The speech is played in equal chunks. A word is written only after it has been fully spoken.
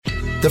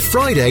The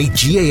Friday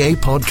GAA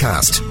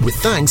podcast, with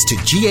thanks to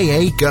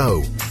GAA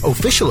Go,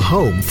 official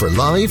home for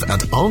live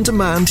and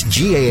on-demand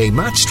GAA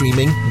match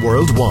streaming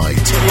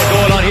worldwide.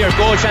 Goal on here,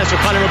 goal chance for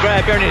Conor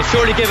McGrath. Bernie,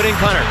 surely give it in,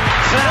 Conor.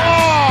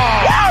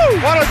 Oh,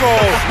 what a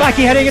goal!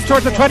 Mackey heading it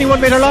towards the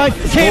 21-metre line.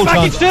 Kane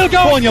Mackey still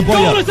going.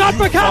 Goal is not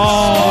for Cats.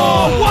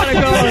 Oh, what a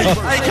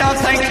goal! I can't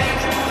think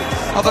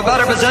of a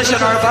better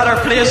position or a better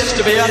place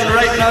to be in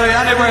right now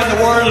anywhere in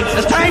the world.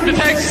 It's time to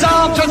take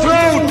Sam to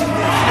throne.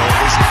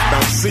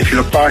 If you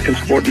look back in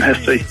sporting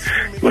history,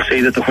 you will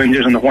see that the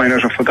whingers and the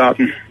whiners are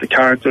forgotten, the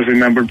characters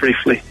remembered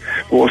briefly,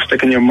 but will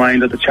stick in your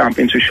mind that the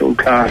champions who showed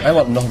class. I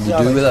want nothing to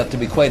do with that, to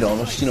be quite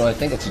honest. You know, I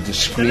think it's a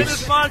disgrace. A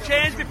small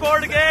change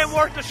before the game,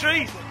 worth the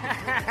street.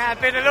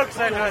 Bit of luck,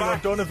 Simon.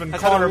 Donovan,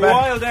 that's a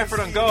wild effort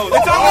on goal.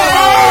 It's over!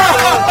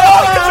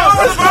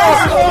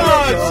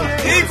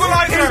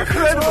 Equaliser!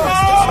 Incredible!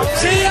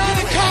 See all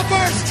the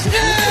coppers!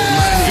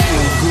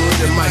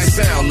 It might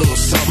sound a little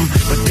something,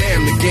 but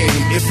damn the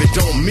game if it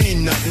don't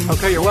mean nothing.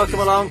 Okay, you're welcome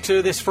along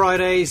to this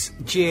Friday's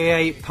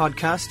GAA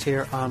podcast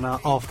here on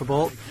Off the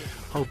Ball.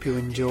 Hope you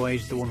enjoyed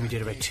the one we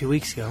did about 2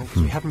 weeks ago,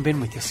 because we haven't been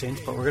with you since,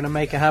 but we're going to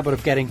make a habit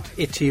of getting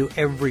it to you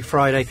every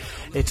Friday.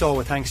 It's all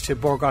with thanks to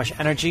Borgosh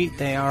Energy.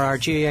 They are our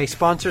GAA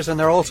sponsors, and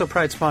they're also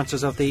proud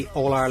sponsors of the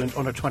All-Ireland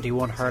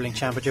Under-21 Hurling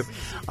Championship.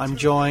 I'm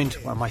joined,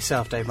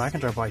 myself, Dave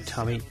McIntyre, by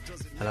Tommy.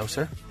 Hello,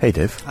 sir. Hey,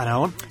 Dave. And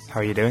Eoin. How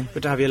are you doing?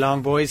 Good to have you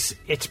along, boys.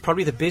 It's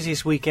probably the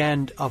busiest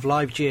weekend of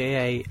live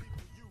GAA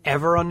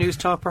ever on News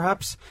Talk,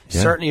 perhaps.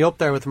 Yeah. Certainly up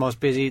there with the most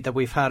busy that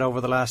we've had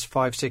over the last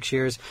 5-6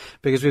 years,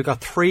 because we've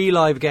got 3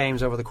 live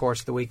games over the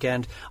course of the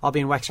weekend. I'll be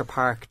in Wexford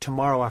Park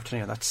tomorrow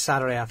afternoon. That's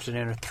Saturday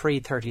afternoon, a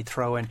 3:30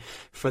 throw-in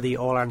for the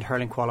All-Ireland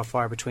Hurling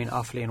qualifier between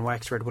Offaly and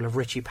Wexford. We'll have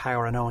Richie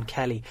Power and Eoin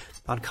Kelly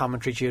on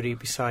commentary duty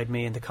beside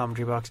me in the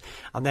commentary box.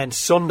 And then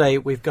Sunday,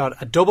 we've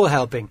got a double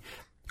helping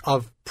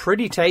of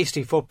pretty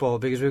tasty football,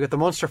 because we've got the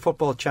Munster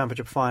Football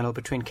Championship final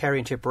between Kerry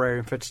and Tipperary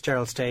in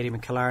Fitzgerald Stadium in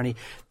Killarney.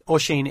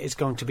 Oisin is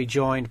going to be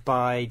joined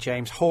by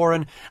James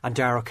Horan and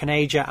Darragh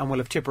Caneja, and we'll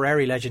have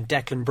Tipperary legend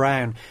Declan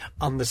Brown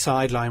on the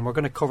sideline. We're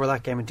going to cover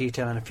that game in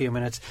detail in a few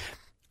minutes.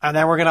 And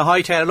then we're going to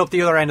hightail it up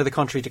the other end of the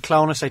country to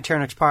Clonus. St.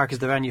 Tiernack's Park is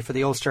the venue for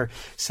the Ulster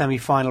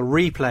semi-final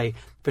replay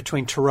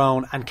between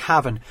Tyrone and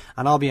Cavan,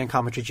 and I'll be on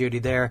commentary duty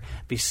there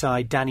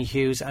beside Danny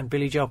Hughes and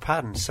Billy Joe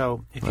Padden.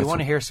 So if you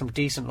want to hear some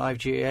decent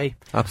live GAA,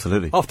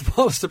 absolutely, Off the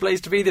Ball is the place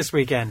to be this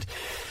weekend.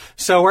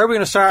 So where are we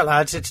going to start,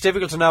 lads? It's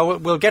difficult to know.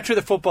 We'll get through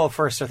the football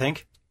first, I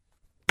think.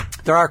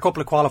 There are a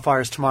couple of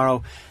qualifiers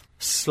tomorrow.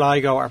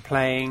 Sligo are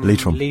playing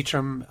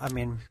Leitrim. I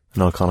mean,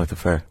 no, Connacht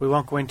Fair. We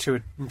won't go into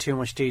it in too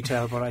much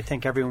detail, but I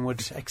think everyone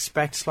would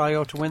expect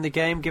Sligo to win the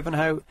game, given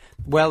how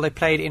well they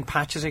played in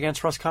patches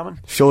against Roscommon.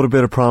 Showed a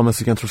bit of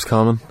promise against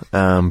Roscommon.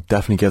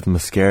 Definitely gave them a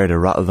scare. They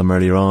rattled them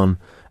earlier on.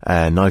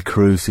 Niall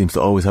Carew seems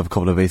to always have a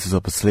couple of aces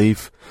up his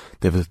sleeve.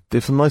 They've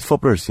some nice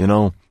footballers, you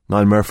know.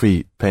 Niall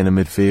Murphy playing in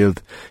midfield.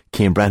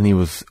 Cian Brentney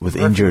was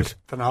injured. Was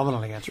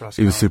phenomenal against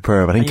Roscommon. He was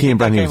superb. I think Cian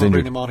Brentney was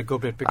injured. Him on a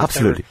good bit,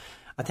 absolutely.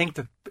 I think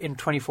that in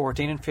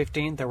 2014 and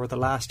 15 they were the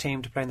last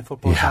team to play in the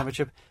football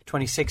championship.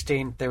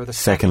 2016 they were the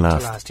second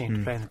last team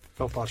to play in the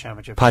football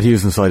championship. Pat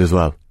Hughes inside as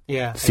well.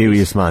 Yeah,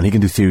 serious man. He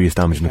can do serious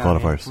damage in the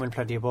qualifiers. Win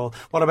plenty of ball.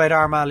 What about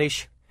Armagh,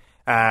 Laois?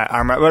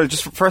 Well,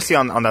 just firstly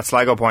on that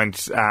Sligo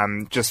point,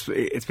 it's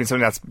been something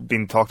that's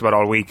been talked about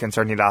all week, and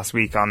certainly last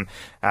week on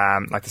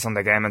like the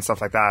Sunday game and stuff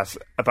like that,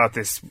 about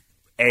this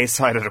A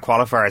side of the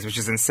qualifiers, which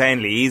is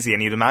insanely easy.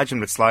 And you'd imagine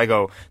with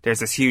Sligo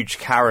there's this huge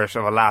carrot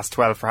of a last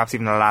 12, perhaps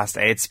even a last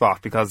 8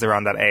 spot, because they're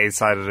on that A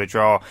side of the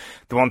draw.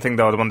 The one thing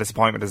though, the one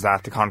disappointment is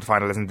that the Connacht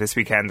final isn't this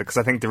weekend, because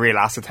I think the real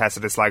acid test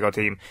of this Sligo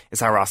team is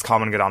how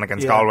Roscommon get on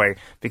against Galway,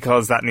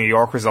 because that New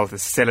York result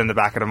is still in the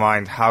back of the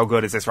mind. How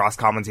good is this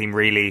Roscommon team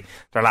really?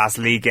 Their last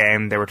league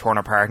game they were torn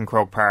apart in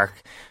Croke Park.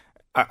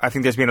 I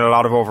think there's been a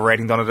lot of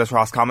overrating done of this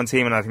Roscommon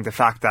team, and I think the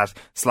fact that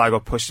Sligo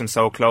pushed them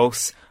so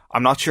close,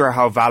 I'm not sure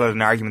how valid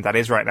an argument that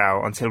is right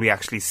now until we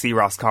actually see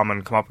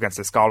Roscommon come up against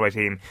this Galway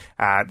team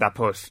that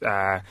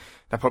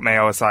put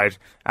Mayo aside.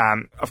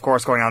 Of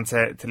course, going on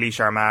to Laois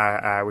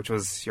Armagh, which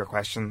was your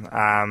question.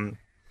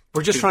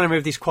 We're just trying to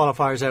move these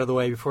qualifiers out of the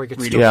way before we get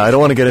started. Yeah, I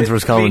don't want to get into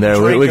Roscommon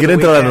there. We'll get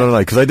into that another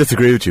night, because I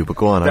disagree with you, but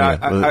go on.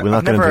 We'll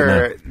not get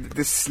into it now.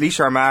 This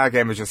Laois Armagh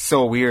game is just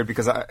so weird,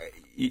 because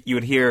you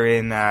would hear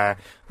in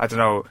I don't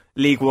know,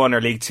 League 1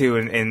 or League 2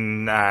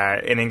 in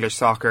English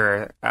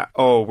soccer,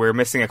 we're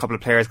missing a couple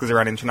of players because they're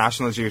on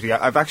international duty.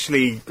 I've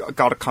actually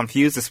got it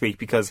confused this week,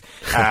 because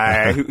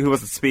who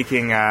was it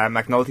speaking?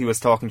 McNulty was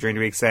talking during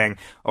the week saying,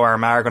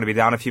 Armagh are going to be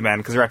down a few men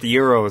because they're at the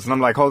Euros. And I'm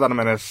like, hold on a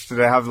minute, do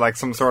they have like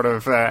some sort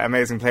of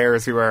amazing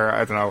players who are,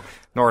 I don't know,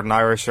 Northern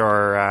Irish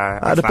or...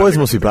 the boys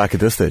must be back at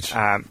this stage.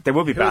 They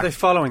will be back. Who are they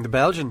following? The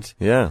Belgians?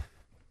 Yeah.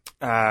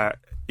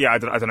 I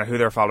don't know who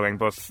they're following,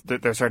 but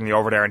they're certainly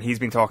over there. And he's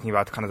been talking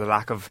about kind of the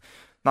lack of,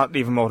 not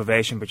even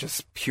motivation, but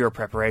just pure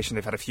preparation.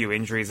 They've had a few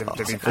injuries. They've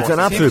been it's an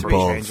absolute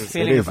ball.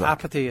 Feeling of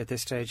apathy at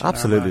this stage.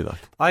 Absolutely.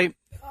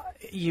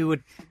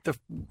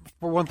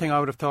 for one thing I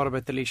would have thought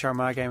about the Laois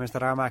Armagh game is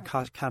that Armagh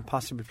can't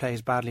possibly play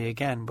as badly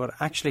again, but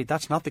actually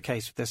that's not the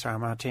case with this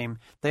Armagh team.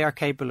 They are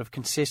capable of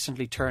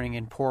consistently turning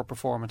in poor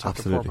performance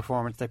after poor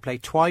performance. They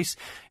played twice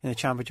in the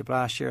Championship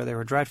last year. They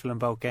were dreadful in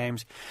both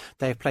games.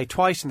 They've played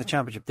twice in the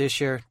Championship this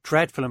year,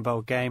 dreadful in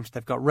both games.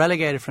 They've got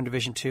relegated from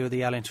Division 2 of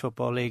the Alliance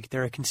Football League.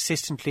 They're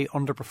consistently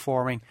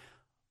underperforming.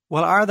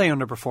 Well, are they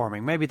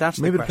underperforming? Maybe that's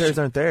the question. Maybe the players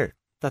aren't there.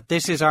 That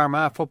this is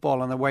Armagh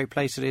football and the way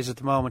place it is at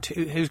the moment.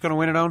 Who's going to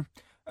win it on?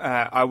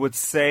 I would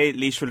say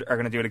Laois are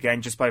going to do it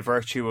again just by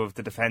virtue of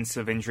the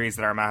defensive injuries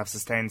that Armagh have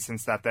sustained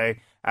since that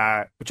day.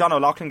 But John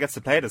O'Loughlin gets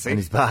to play, does he? And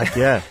he's back,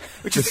 yeah.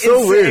 Which is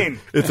so insane.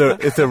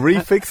 Weird. It's a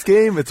refix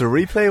game. It's a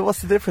replay.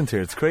 What's the difference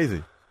here? It's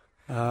crazy.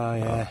 Oh,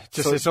 yeah.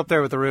 It's up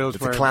there with the rules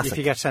where if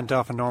you get sent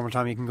off in normal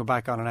time, you can go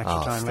back on an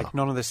extra time. Stop. Like,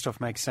 none of this stuff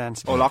makes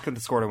sense. O'Loughlin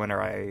to score a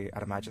winner,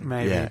 I'd imagine.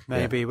 Maybe.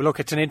 Yeah. Well, look,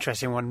 it's an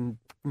interesting one,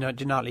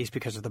 not least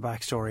because of the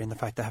backstory and the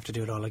fact they have to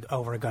do it all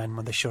over again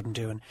when they shouldn't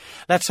do. And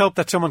let's hope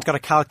that someone's got a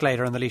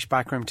calculator on the Laois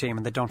backroom team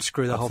and they don't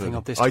screw the whole thing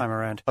up this time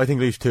around. I think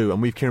Laois too. And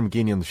we've Kieran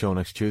McGeeney on the show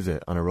next Tuesday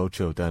on a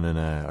roadshow down in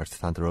our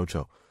Santa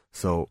Roadshow.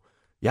 So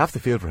you have to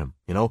feel for him,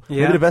 you know?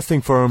 Yeah. Maybe the best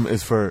thing for him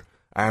is for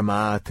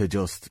Armagh to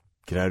just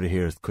get out of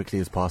here as quickly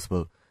as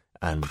possible.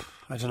 And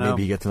I don't know.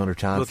 Maybe he gets another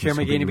chance. Will Kieran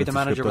McGeeney be the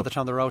manager by the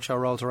time the roadshow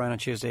rolls around on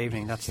Tuesday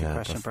evening? That's the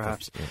question,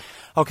 perhaps. Yeah.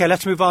 Okay,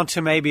 let's move on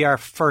to maybe our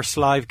first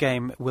live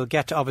game. We'll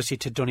get obviously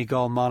to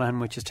Donegal Monaghan,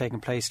 which is taking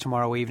place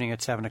tomorrow evening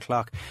at 7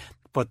 o'clock.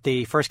 But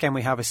the first game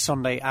we have is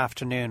Sunday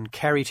afternoon.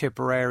 Kerry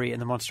Tipperary in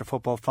the Munster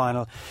Football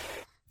Final.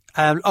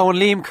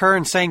 Liam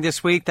Kern saying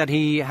this week that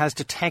he has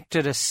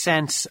detected a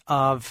sense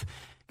of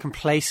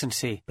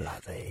complacency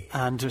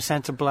and a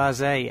sense of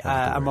blasé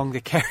among the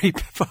Kerry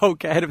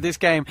folk ahead of this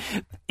game.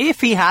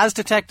 If he has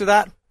detected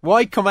that,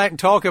 why come out and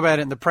talk about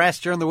it in the press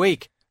during the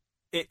week?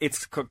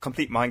 It's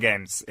complete mind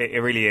games. It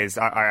really is.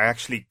 I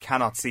actually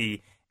cannot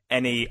see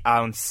any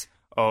ounce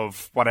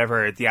of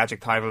whatever the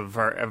adjectival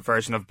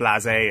version of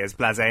blasé is.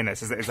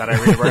 Blaséness, is that a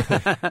real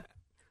word?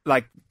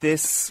 Like,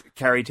 this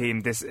Kerry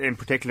team, this in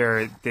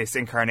particular, this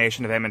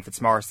incarnation of Eamon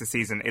Fitzmaurice this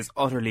season is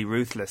utterly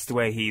ruthless. The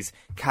way he's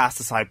cast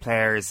aside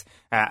players,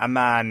 a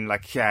man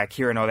like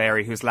Kieran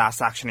O'Leary, whose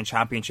last action in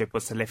Championship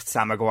was to lift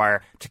Sam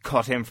Maguire, to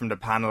cut him from the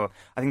panel.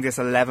 I think this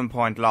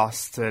 11-point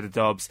loss to the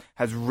Dubs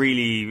has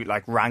really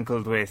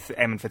rankled with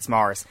Eamon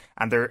Fitzmaurice,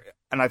 and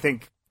I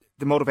think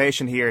the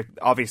motivation here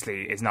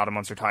obviously is not a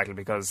Munster title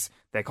because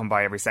they come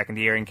by every second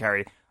year in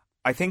Kerry.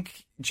 I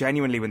think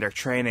genuinely when they're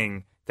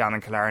training down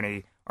in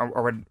Killarney,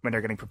 or when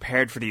they're getting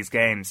prepared for these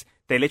games,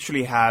 they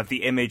literally have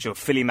the image of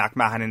Philly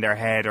McMahon in their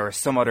head or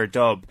some other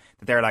dub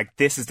that they're like,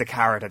 this is the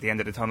carrot at the end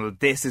of the tunnel,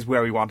 this is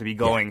where we want to be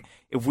going.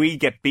 Yeah. If we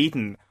get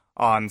beaten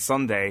on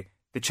Sunday,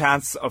 the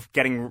chance of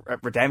getting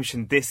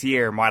redemption this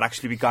year might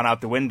actually be gone out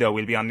the window.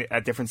 We'll be on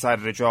a different side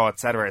of the draw,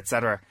 etc.,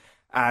 etc.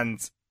 And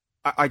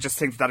I just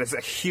think that is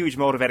a huge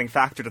motivating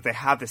factor, that they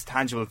have this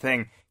tangible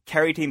thing.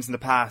 Kerry teams in the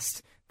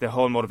past, the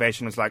whole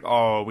motivation was like,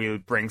 oh, we'll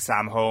bring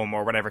Sam home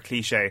or whatever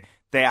cliche.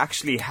 They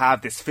actually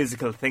have this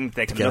physical thing that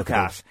they can look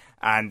at,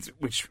 and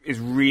which is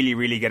really,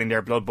 really getting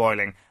their blood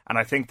boiling. And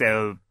I think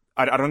I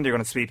don't think they're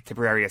going to sweep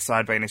Tipperary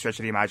aside by any stretch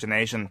of the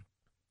imagination,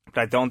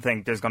 but I don't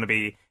think there's going to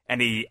be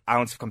any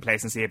ounce of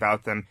complacency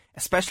about them,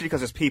 especially because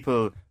there's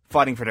people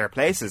fighting for their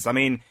places. I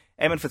mean,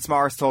 Eamon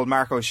Fitzmaurice told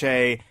Mark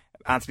O'Shea,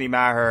 Anthony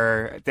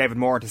Maher, David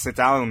Moore to sit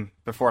down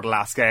before the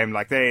last game.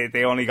 Like,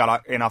 they only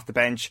got in off the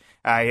bench.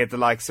 He had the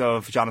likes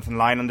of Jonathan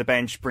Lyon on the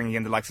bench, bringing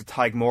in the likes of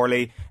Tyg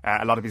Morley.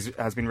 A lot of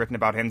has been written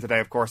about him today,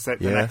 of course. The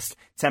next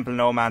Temple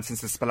No Man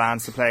since the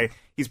Spillans to play.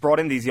 He's brought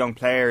in these young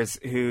players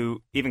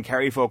who even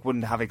Kerry folk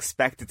wouldn't have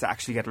expected to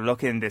actually get a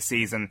look in this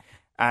season.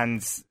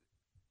 And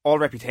all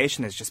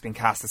reputation has just been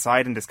cast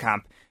aside in this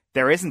camp.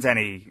 There isn't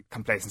any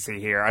complacency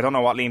here. I don't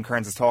know what Liam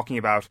Kearns is talking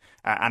about,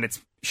 and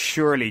it's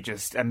surely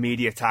just a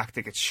media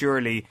tactic. It's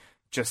surely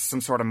just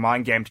some sort of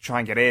mind game to try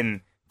and get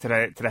in to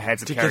the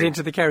heads of Kerry. To get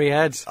into the Kerry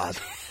heads.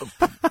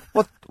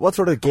 What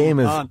sort of game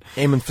is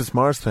Eamon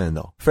Fitzmaurice playing,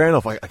 though? Fair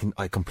enough,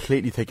 I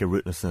completely take your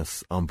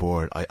ruthlessness on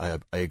board. I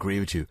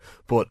agree with you.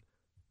 But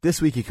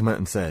this week he came out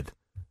and said,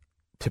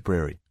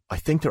 Tipperary, I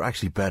think they're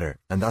actually better,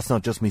 and that's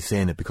not just me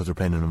saying it because we're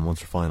playing in a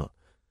Munster final.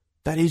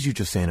 That is you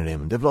just saying it,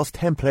 Eamon. They've lost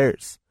 10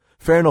 players.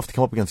 Fair enough to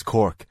come up against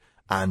Cork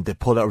and they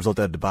pulled that result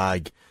out of the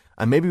bag,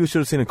 and maybe we should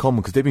have seen it coming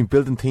because they've been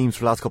building teams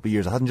for the last couple of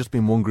years. It hasn't just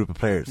been one group of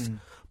players.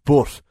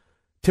 But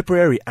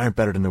Tipperary aren't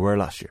better than they were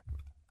last year.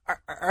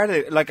 Are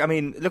they? Like, I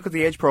mean, look at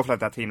the age profile of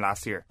that team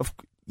last year.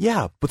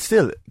 Yeah, but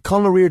still,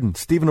 Conor O'Riordan,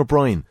 Stephen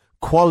O'Brien,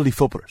 quality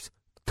footballers,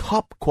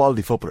 top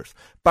quality footballers.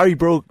 Barry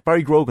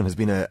Grogan has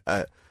been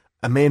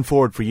a main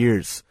forward for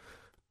years.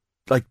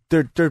 Like,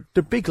 they're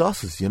big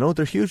losses, you know,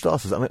 they're huge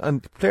losses,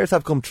 and players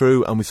have come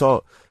through, and we saw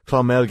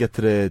Clonmel get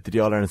to the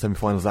All-Ireland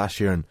semi-finals last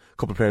year, and a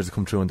couple of players have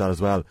come through on that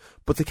as well,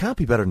 but they can't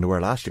be better than they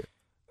were last year.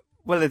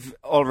 Well, they've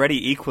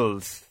already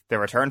equalled their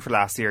return for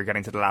last year,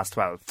 getting to the last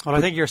 12. Well,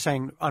 I think you're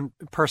saying, on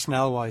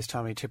personnel-wise,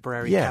 Tommy,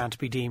 Tipperary can't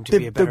be deemed to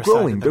be a better they're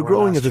growing. side than They're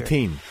growing as a year.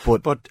 team.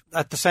 But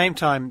at the same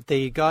time,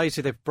 the guys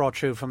who they've brought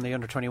through from the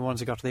under-21s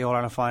who got to the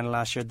All-Ireland final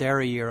last year, they're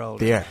a year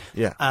older. They are,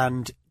 yeah.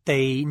 And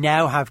they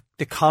now have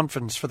the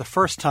confidence for the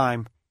first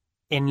time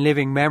in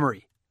living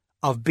memory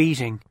of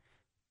beating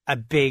a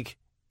big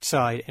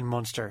side in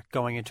Munster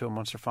going into a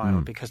Munster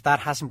final, because that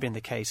hasn't been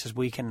the case, as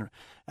we can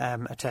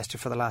attest to,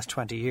 for the last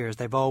 20 years.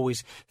 They've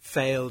always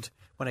failed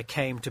when it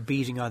came to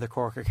beating either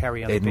Cork or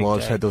Kerry on the big Aidan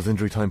Walsh day. had those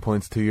injury time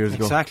points 2 years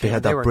ago. Exactly. They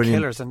had They that were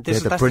brilliant, killers, and they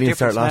had that that's brilliant the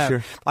start last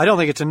difference year. now. I don't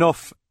think it's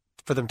enough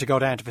for them to go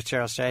down to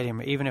Fitzgerald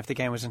Stadium. Even if the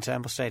game was in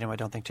Semple Stadium, I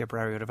don't think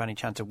Tipperary would have any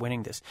chance of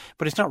winning this.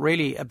 But it's not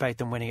really about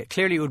them winning it.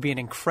 Clearly, it would be an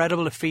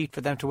incredible feat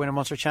for them to win a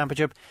Munster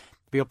Championship,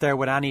 be up there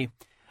with any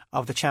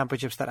of the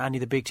championships that any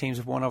of the big teams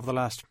have won over the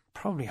last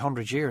probably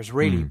 100 years,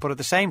 really. But at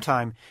the same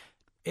time,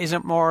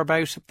 isn't more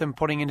about them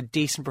putting in a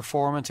decent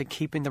performance and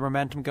keeping the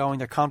momentum going,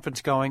 their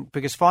confidence going?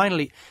 Because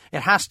finally,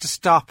 it has to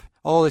stop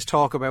all this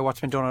talk about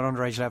what's been done at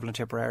underage level in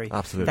Tipperary.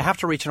 Absolutely. They have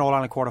to reach an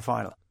All-Ireland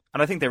quarter-final.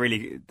 And I think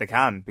they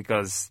can,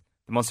 because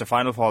the Munster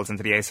final falls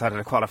into the A side of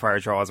the qualifier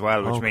draw as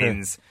well, which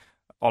means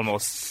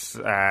almost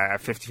a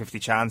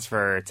 50-50 chance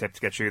for Tip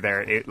to get through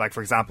there. Like,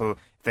 for example,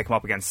 if they come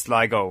up against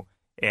Sligo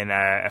in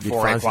a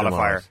 4A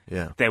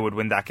qualifier, they would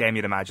win that game,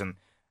 you'd imagine.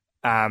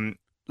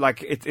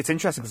 Like, it's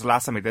interesting, because the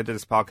last time we did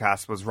this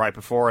podcast was right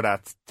before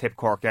that Tip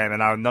Cork game, and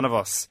now none of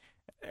us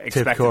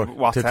expected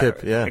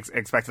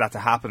expected that to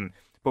happen.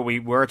 But we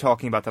were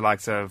talking about the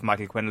likes of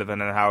Michael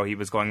Quinlivan and how he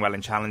was going well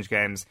in challenge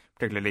games,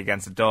 particularly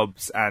against the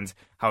Dubs, and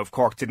how if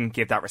Cork didn't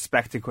give that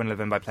respect to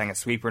Quinlivan by playing a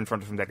sweeper in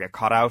front of him, they'd get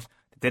caught out.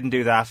 They didn't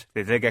do that.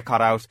 They did get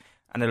caught out.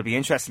 And it'll be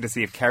interesting to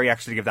see if Kerry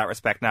actually give that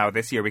respect now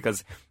this year,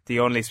 because the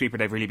only sweeper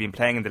they've really been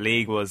playing in the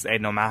league was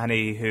Aidan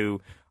O'Mahony,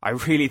 who I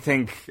really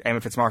think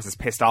Eamon Fitzmaurice is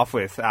pissed off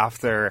with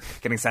after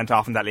getting sent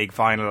off in that league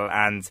final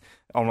and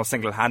almost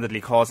single-handedly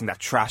causing that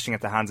trashing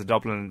at the hands of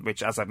Dublin,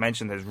 which, as I've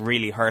mentioned, has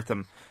really hurt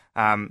them.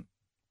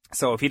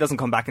 So if he doesn't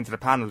come back into the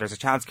panel, there's a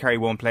chance Kerry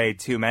won't play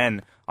two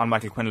men on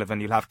Michael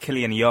Quinlivan. You'll have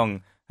Killian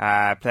Young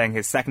playing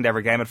his second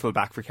ever game at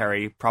full-back for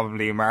Kerry,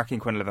 probably marking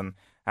Quinlivan.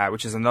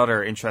 Which is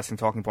another interesting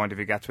talking point if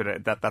you get to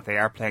it, that they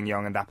are playing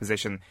Young in that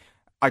position.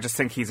 I just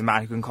think he's a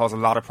man who can cause a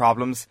lot of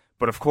problems.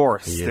 But of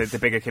course, the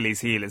big Achilles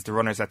heel is the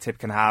runners that Tip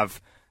can have.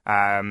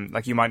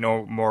 Like, you might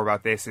know more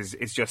about this,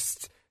 is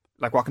just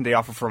like, what can they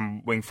offer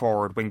from wing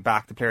forward, wing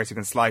back, the players who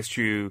can slice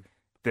through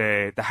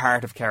the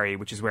heart of Kerry,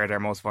 which is where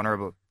they're most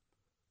vulnerable.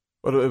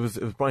 Well, it was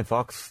Brian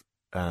Fox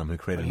who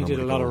created. He did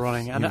a lot of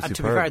running, and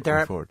to be fair,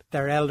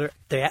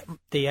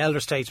 the elder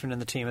statesmen in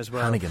the team as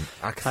well.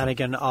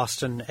 Hannigan,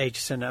 Austin,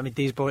 Aitchison. I mean,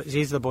 these are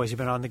the boys who've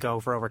been on the go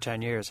for over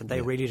 10 years, and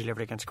they really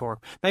delivered against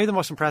Cork. Maybe the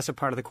most impressive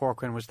part of the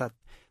Cork win was that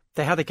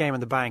they had the game in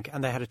the bank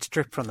and they had it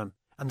stripped from them,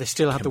 and they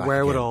still had the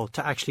wherewithal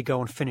to actually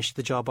go and finish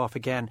the job off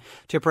again.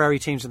 Tipperary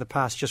teams in the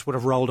past just would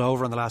have rolled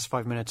over in the last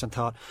 5 minutes and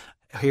thought,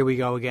 here we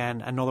go again,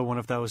 another one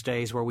of those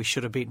days where we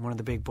should have beaten one of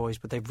the big boys,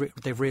 but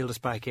they've reeled us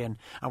back in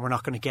and we're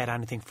not going to get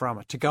anything from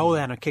it. To go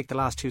then and kick the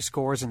last two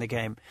scores in the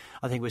game,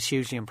 I think was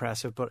hugely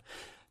impressive. But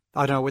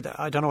I don't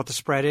know what the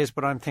spread is,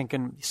 but I'm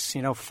thinking,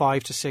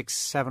 5 to 6,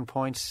 7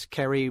 points.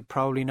 Kerry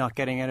probably not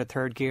getting out of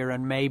third gear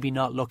and maybe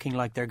not looking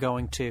like they're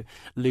going to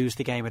lose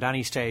the game at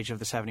any stage of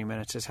the 70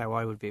 minutes is how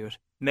I would view it.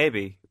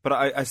 Maybe, but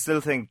I still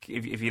think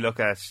if you look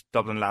at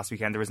Dublin last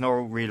weekend, there was no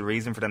real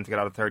reason for them to get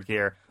out of third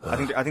gear. I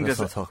think let's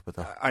not talk about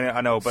that. I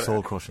know, but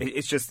soul crushing.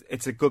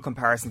 It's a good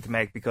comparison to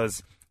make,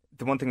 because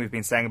the one thing we've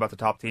been saying about the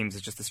top teams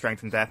is just the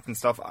strength and depth and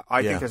stuff.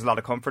 I think there's a lot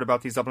of comfort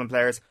about these Dublin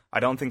players. I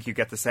don't think you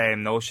get the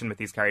same notion with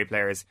these Kerry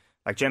players.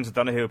 Like James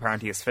O'Donoghue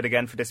apparently is fit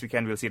again for this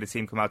weekend. We'll see the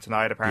team come out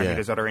tonight. Apparently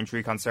there's other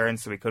injury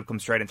concerns, so he could come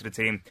straight into the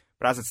team.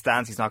 But as it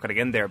stands, he's not going to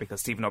get in there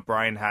because Stephen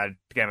O'Brien had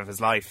the game of his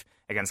life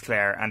against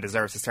Clare and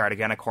deserves to start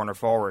again at corner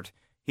forward.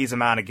 He's a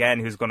man again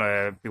who's going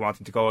to be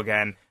wanting to go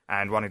again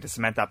and wanting to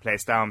cement that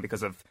place down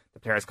because of the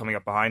players coming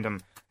up behind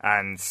him.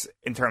 And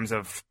in terms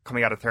of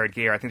coming out of third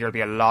gear, I think there'll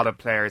be a lot of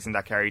players in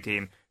that Kerry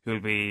team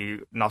who'll be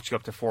notching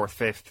up to 4th,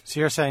 5th. So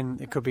you're saying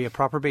it could be a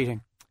proper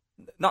beating?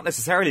 Not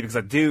necessarily, because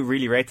I do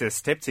really rate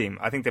this Tip team.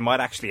 I think they might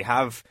actually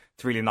have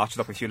to really notch it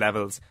up a few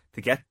levels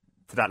to get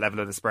to that level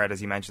of the spread,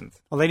 as you mentioned.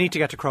 Well, they need to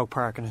get to Croke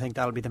Park, and I think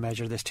that'll be the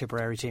measure of this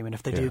Tipperary team. And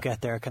if they do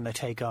get there, can they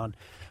take on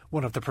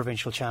one of the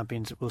provincial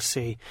champions? We'll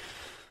see.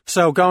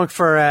 So going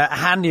for a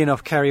handy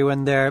enough Kerry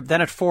win there.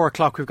 Then at 4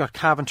 o'clock we've got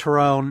Cavan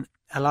Tyrone.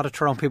 A lot of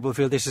Tyrone people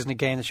feel this isn't a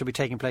game that should be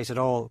taking place at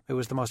all. It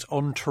was the most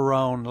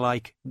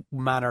un-Tyrone-like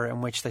manner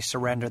in which they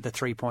surrendered the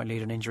 3-point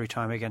lead in injury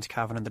time against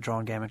Cavan in the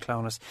drawn game in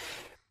Clones.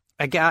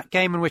 A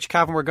game in which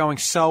Cavan were going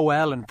so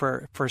well and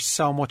for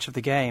so much of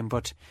the game,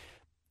 but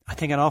I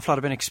think an awful lot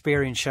of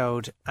inexperience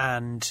showed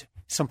and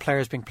some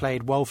players being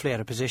played woefully out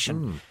of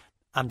position.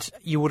 And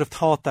you would have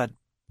thought that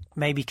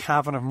maybe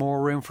Cavan have more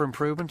room for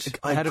improvement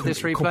ahead of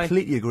this replay.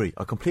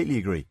 I completely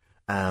agree.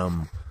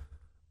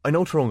 I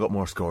know Tyrone got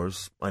more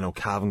scores. I know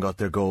Cavan got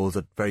their goals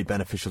at very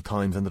beneficial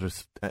times, end of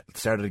the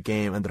start of the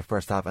game, end of the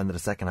first half, end of the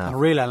second half. And a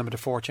real element of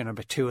fortune,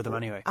 about two of them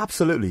anyway.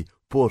 Absolutely.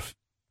 But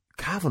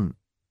Cavan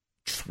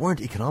just weren't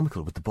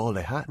economical with the ball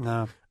they had.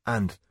 No.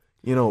 And,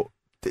 they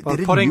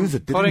didn't putting, use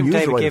it. They putting didn't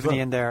use David it right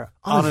Givney in there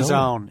on his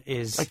own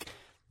is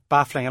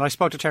baffling. And I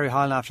spoke to Terry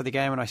Hyland after the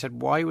game and I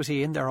said, why was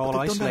he in there all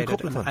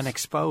isolated and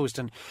exposed?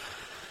 And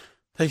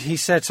he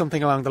said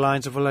something along the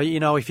lines of, well,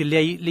 if you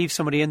leave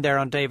somebody in there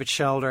on David's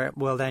shoulder,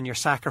 well, then you're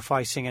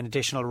sacrificing an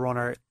additional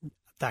runner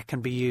that can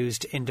be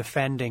used in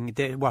defending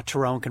what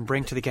Tyrone can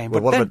bring to the game.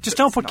 But then just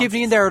don't put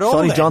Givney in there at all.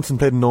 Sonny Johnson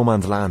played in no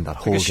man's land that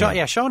whole game.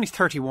 Shawnee's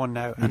 31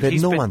 now. He played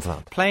in no man's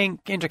land. Playing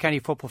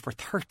intercounty football for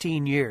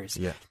 13 years.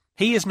 Yeah.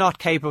 He is not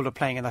capable of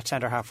playing in that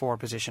centre half forward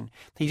position.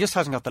 He just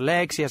hasn't got the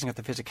legs. He hasn't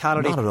got the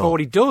physicality. Not at all. But what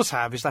he does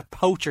have is that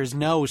poacher's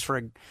nose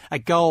for a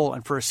goal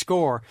and for a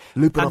score.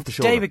 Looping off the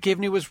shoulder. David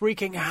Givney was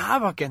wreaking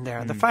havoc in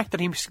there. The fact that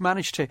he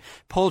managed to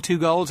pull 2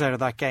 goals out of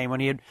that game when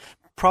he had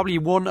probably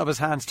one of his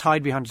hands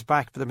tied behind his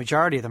back for the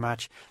majority of the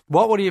match.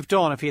 What would he have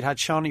done if he had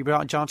Shawnee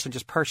Johnson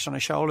just perched on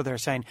his shoulder there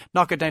saying,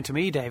 knock it down to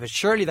me, David?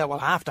 Surely that will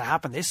have to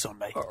happen this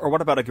Sunday. Or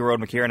what about a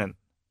Gerard McKiernan?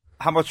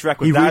 How much wreck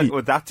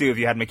would that do if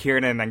you had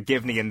McKiernan and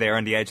Givney in there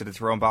on the edge of the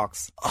Tyrone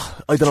box? I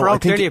don't know. Tyrone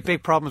clearly have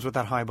big problems with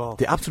that high ball.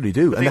 They absolutely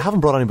do. And they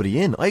haven't brought anybody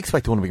in. I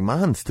expect one of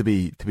McMahon's to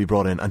be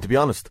brought in. And to be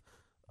honest,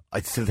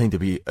 I still think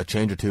there'll be a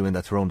change or two in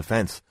that Tyrone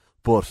defence.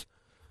 But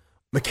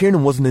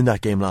McKiernan wasn't in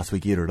that game last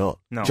week either at all.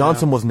 No.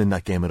 Johnson wasn't in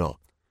that game at all.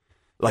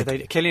 They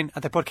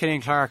put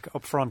Killian Clark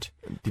up front.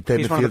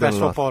 He's one of the best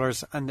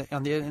footballers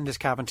in this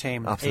Cavan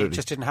team. Absolutely. It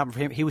just didn't happen for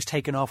him. He was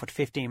taken off with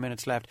 15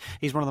 minutes left.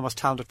 He's one of the most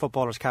talented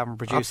footballers Cavan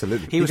produced.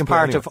 Absolutely. He was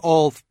part of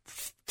all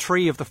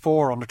 3 of the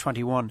 4 under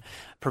 21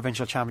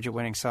 Provincial Championship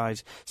winning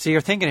sides. So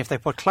you're thinking if they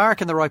put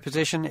Clark in the right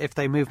position, if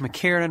they move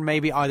McKiernan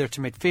maybe either to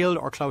midfield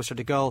or closer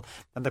to goal,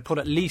 and they put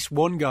at least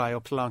one guy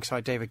up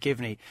alongside David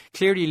Givney,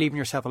 clearly you're leaving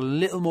yourself a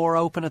little more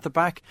open at the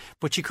back,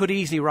 but you could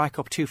easily rack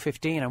up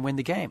 215 and win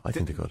the game. I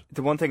think they could.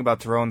 The one thing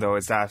about Tyrone, though,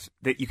 is that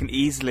you can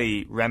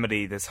easily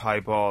remedy this high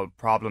ball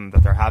problem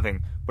that they're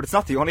having, but it's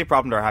not the only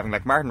problem they're having.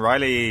 Like Martin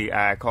Riley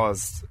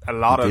caused a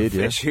lot of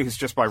issues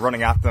just by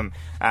running at them,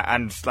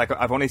 and like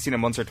I've only seen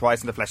him once or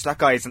twice in the flesh. That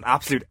guy is an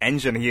absolute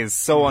engine. He is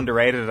so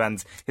underrated,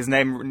 and his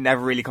name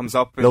never really comes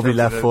up. Lovely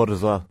left foot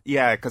as well.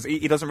 Yeah, because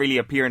he doesn't really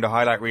appear in the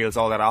highlight reels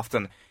all that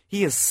often.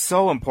 He is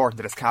so important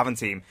to this Cavan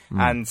team,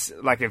 and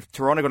like if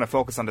Tyrone are going to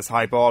focus on this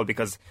high ball,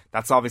 because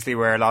that's obviously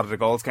where a lot of the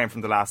goals came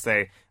from the last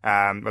day.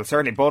 Well,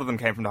 certainly both of them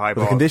came from the high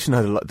ball. The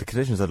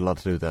conditions had a lot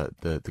to do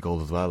with the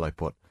goals as well. Like,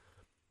 but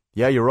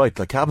yeah, you're right.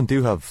 Like Cavan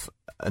do have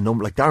a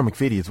number, like Darren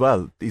McVitie as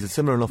well. He's a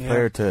similar enough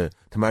player to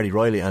Marty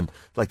Riley, and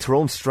like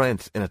Tyrone's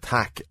strength in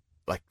attack.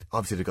 Like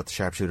obviously they've got the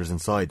sharpshooters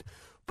inside,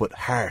 but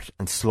Hart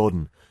and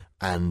Sludden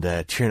and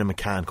Tiernan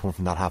McCann coming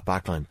from that half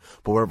back line.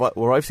 But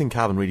where I've seen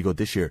Cavan really good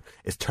this year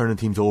is turning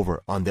teams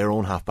over on their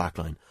own half back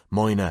line.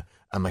 Moyna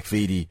and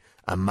McVitie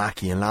and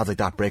Mackey and lads like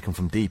that breaking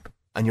from deep.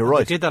 And you're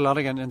right. They did that a lot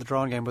again in the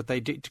drawing game, but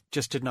they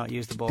just did not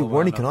use the ball. They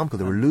weren't economical.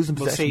 They were losing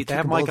possession. We'll see. They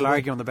have Michael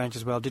Argue on the bench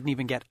as well. Didn't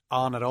even get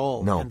on at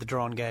all in the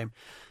drawing game.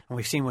 And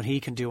we've seen what he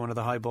can do under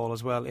the high ball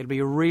as well. It'll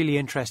be really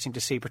interesting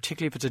to see,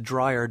 particularly if it's a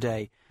drier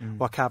day,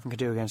 what Cavan can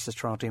do against this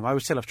Tyrone team. I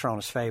would still have Tyrone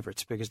as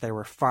favourites because they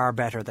were far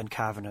better than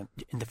Cavan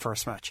in the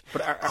first match.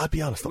 But I'll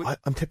be honest,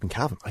 I'm tipping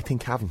Cavan. I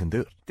think Cavan can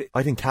do it.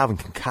 I think Cavan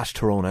can cash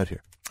Tyrone out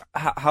here.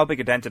 How big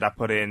a dent did that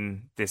put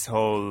in this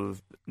whole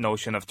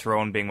notion of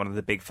Tyrone being one of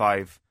the big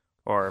 5?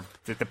 Or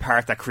the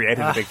part that created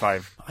the big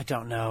 5? I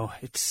don't know.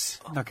 It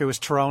was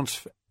Tyrone's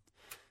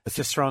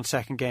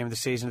second game of the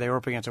season. They were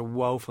up against a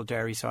woeful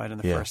Derry side in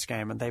the first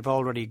game, and they've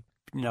already,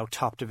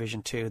 top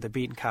Division 2. They've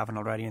beaten Cavan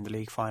already in the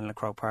league final at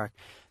Croke Park.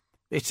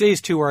 It is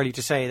too early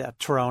to say that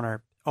Tyrone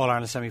are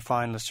All-Ireland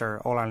semi-finalists or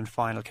All-Ireland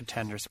final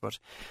contenders. But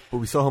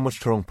we saw how much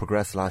Tyrone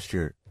progressed last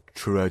year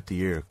throughout the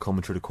year,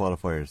 coming through the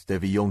qualifiers. They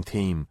have a young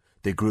team.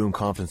 They grew in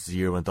confidence as the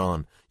year went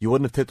on. You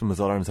wouldn't have tipped them as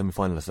All-Ireland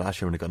semi-finalists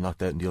last year when they got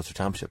knocked out in the Ulster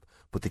Championship,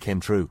 but they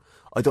came through.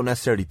 I don't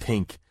necessarily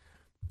think,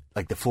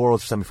 like the 4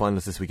 Ulster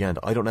semi-finalists this weekend,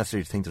 I don't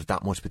necessarily think there's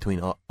that much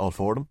between all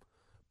 4 of them,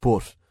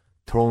 but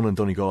Tyrone and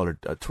Donegal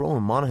Tyrone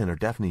and Monaghan are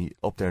definitely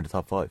up there in the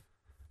top 5.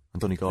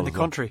 And Donegal in the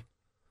country.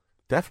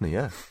 Definitely,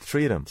 yeah.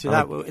 3 of them. See,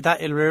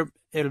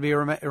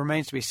 it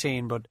remains to be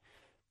seen, but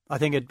I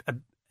think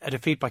a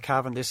defeat by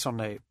Cavan this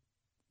Sunday,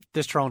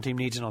 this Tyrone team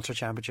needs an Ulster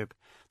Championship.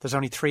 There's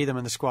only 3 of them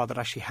in the squad that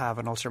actually have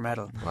an Ulster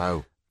medal.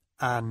 Wow.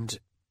 And,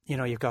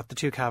 you've got the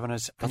 2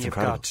 Kavanaghs, and you've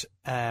got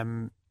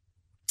Matty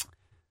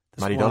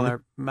Donnelly?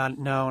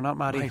 No, not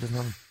Matty.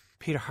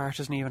 Peter Hart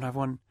doesn't even have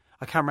one.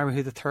 I can't remember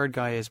who the third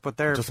guy is, but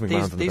they're Justin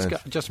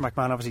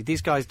McMahon, obviously.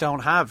 These guys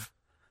don't have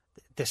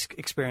this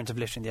experience of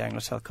lifting the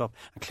Anglo-South Cup,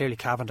 and clearly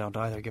Cavan don't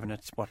either, given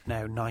it's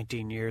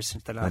 19 years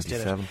since they last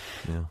did it.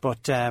 Yeah.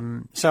 But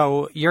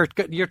so you're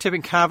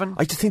tipping Cavan?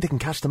 I just think they can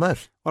catch them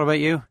out. What about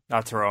you?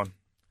 Not Tyrone.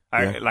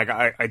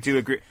 I do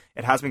agree.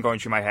 It has been going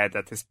through my head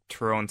that this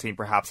Tyrone team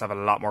perhaps have a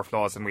lot more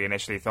flaws than we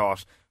initially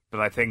thought. But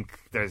I think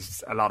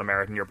there's a lot of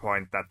merit in your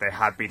point that they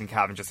had beaten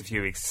Cavan just a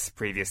few weeks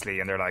previously,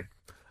 and they're like,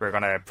 we're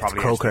going to probably...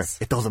 It's Croker.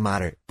 It doesn't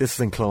matter. This is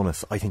in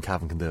Clonus. I think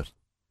Cavan can do it.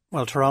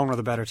 Well, Tyrone were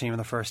the better team on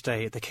the first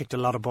day. They kicked a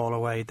lot of ball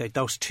away.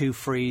 Those 2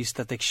 frees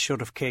that they should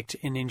have kicked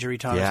in injury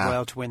time as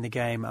well to win the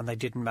game, and they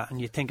didn't.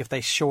 And you'd think if they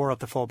shore up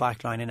the full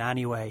back line in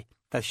any way,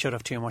 they should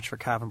have too much for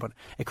Cavan, but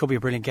it could be a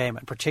brilliant game.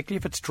 And particularly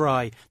if it's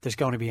dry, there's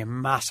going to be a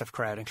massive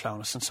crowd in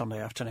Clonus on Sunday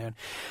afternoon.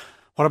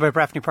 What about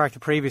Breffni Park the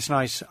previous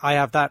night? I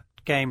have that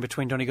game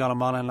between Donegal and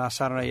Monaghan last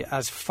Saturday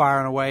as far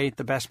and away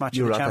the best match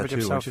in the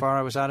championship so far.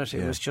 I was at it.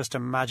 It was just a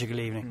magical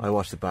evening. I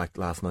watched it back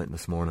last night and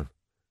this morning.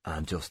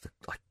 And just,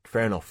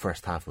 fair enough,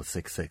 first half was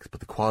 6-6,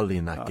 but the quality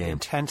in that game... The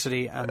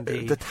intensity and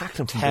the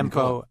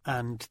tempo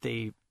and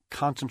the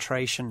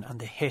concentration and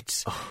the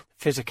hits,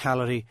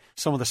 physicality,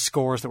 some of the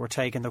scores that were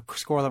taken, the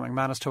score that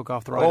McManus took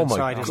off the right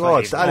side is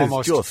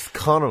just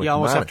Conor McManus. You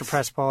almost have to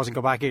press pause and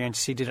go back again to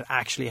see did it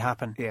actually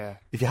happen. Yeah.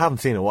 If you haven't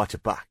seen it, watch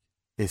it back.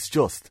 It's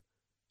just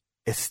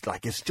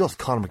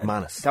Conor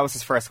McManus. That was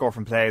his first score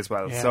from play as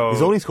well. Yeah. So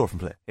his only score from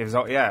play. It was,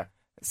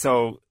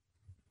 so...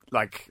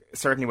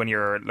 certainly when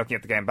you're looking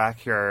at the game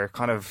back, you're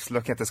kind of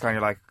looking at this guy and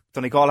you're like,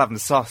 Donegal haven't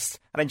sussed.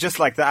 And then just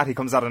like that, he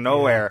comes out of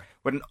nowhere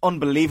with an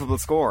unbelievable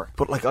score.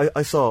 But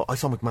I saw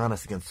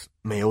McManus against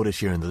Mayo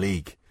this year in the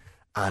league,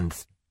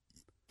 and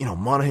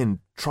Monaghan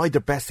tried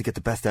their best to get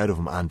the best out of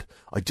him, and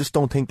I just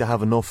don't think they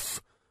have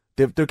enough.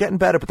 They're getting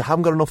better, but they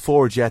haven't got enough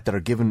forwards yet that are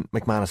giving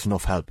McManus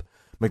enough help.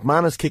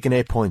 McManus kicking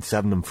 8 points,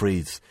 7 of them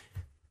frees.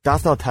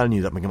 That's not telling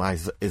you that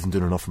McManus isn't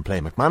doing enough from play.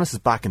 McManus is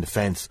back in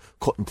defence,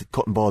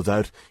 cutting balls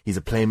out. He's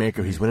a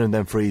playmaker. He's winning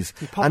them frees.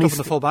 He popped up in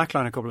the full back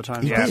line a couple of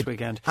times last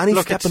weekend. And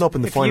he's stepping up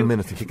in the final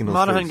minutes and kicking those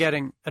Monaghan frees.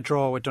 getting a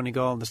draw with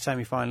Donegal in the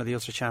semi-final of the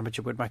Ulster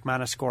Championship with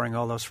McManus scoring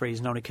all those frees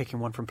and only kicking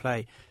 1 from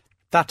play.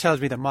 That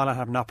tells me that Monaghan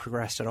have not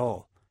progressed at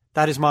all.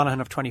 That is Monaghan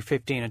of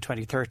 2015 and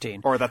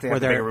 2013. Or that they have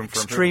bigger room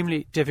for improvement.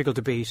 Extremely difficult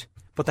to beat,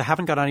 but they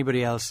haven't got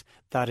anybody else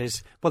that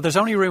is... Well, there's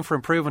only room for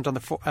improvement on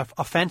the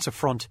offensive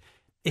front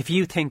if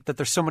you think that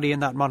there's somebody in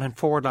that Monaghan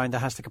forward line that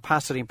has the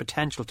capacity and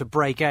potential to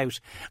break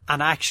out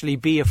and actually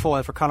be a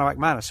foil for Conor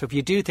McManus. So if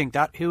you do think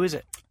that, who is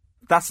it?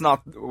 That's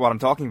not what I'm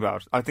talking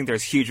about. I think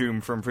there's huge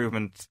room for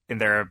improvement in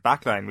their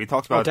backline. We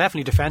talked about...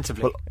 definitely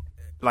defensively.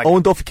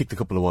 Owen Duffy kicked a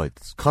couple of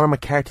wides. Conor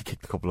McCarthy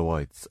kicked a couple of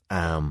wides.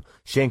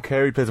 Shane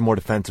Carey plays a more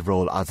defensive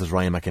role, as does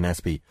Ryan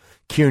McInnesby.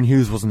 Kieran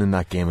Hughes wasn't in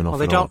that game enough. Well,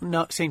 they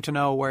don't seem to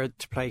know where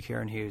to play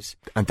Kieran Hughes.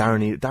 And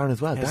Darren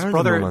as well. His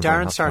brother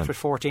Darren starts with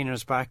 14 in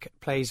his back,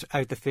 plays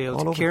out the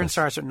field. Kieran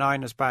starts at 9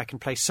 in his back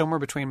and plays somewhere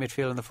between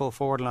midfield and the full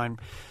forward line.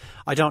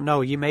 I don't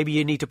know. Maybe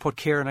you need to put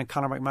Kieran and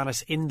Conor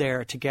McManus in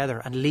there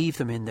together and leave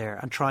them in there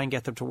and try and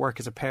get them to work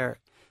as a pair.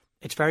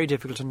 It's very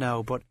difficult to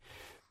know, but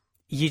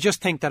you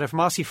just think that if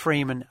Mossy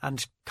Freeman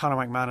and Conor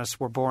McManus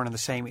were born in the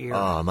same era...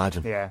 Oh,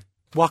 imagine. Yeah.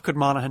 What could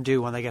Monaghan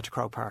do when they get to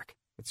Croke Park?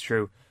 It's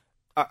true.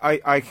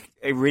 I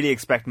really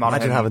expect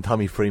Monaghan... Imagine having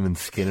Tommy Freeman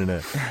skinning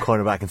a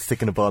cornerback and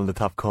sticking the ball in the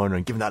top corner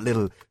and giving that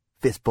little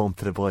fist bump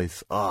to the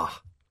boys.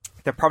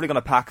 They're probably going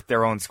to pack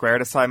their own square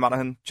this time,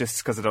 Monaghan,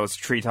 just because of those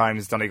 3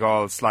 times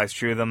Donegal sliced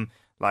through them.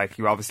 Like,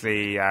 you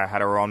obviously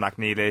had Oran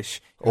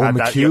McNeilish. Owen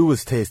McHugh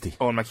was tasty.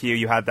 Owen McHugh,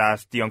 you had the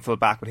young full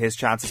back with his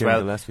chance as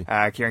well.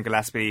 Kieran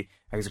Gillespie,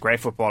 he's a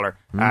great footballer.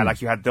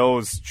 You had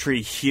those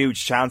 3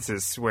 huge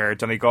chances where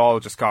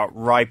Donegal just got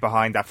right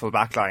behind that full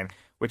back line,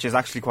 which is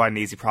actually quite an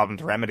easy problem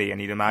to remedy. And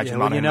you'd imagine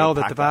you know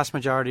that the vast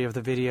majority of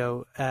the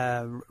video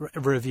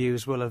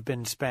reviews will have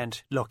been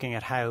spent looking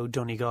at how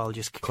Donegal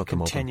just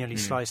continually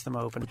sliced them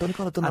open.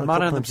 And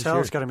Monaghan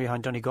themselves got in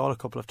behind Donegal a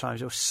couple of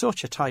times. It was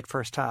such a tight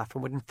first half,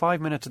 and within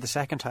 5 minutes of the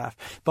second half,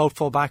 both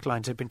full back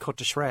lines had been cut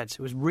to shreds.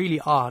 It was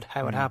really odd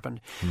how it happened.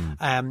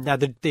 Now,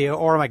 the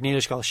Ora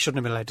McNeilish goal shouldn't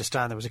have been allowed to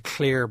stand. There was a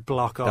clear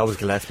block off. That was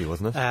Gillespie,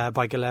 wasn't it?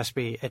 By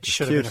Gillespie. It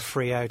should have been a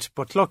free out.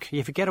 But look,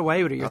 if you get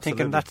away with it, you're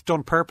thinking that's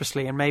done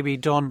purposely and maybe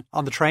done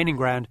on the training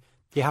ground.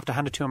 You have to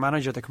hand it to a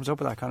manager that comes up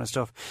with that kind of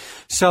stuff.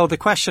 So the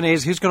question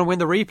is, who's going to win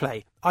the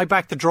replay? I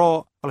backed the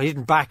draw. Well, I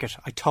didn't back it.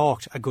 I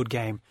talked a good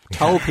game.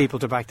 Told people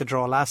to back the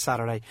draw last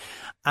Saturday.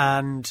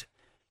 And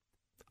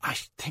I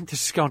think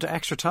this is going to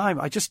extra time.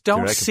 I just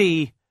don't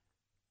see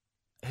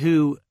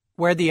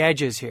where the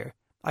edge is here.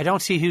 I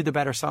don't see who the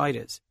better side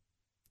is.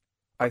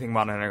 I think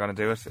Monaghan are going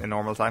to do it in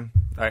normal time.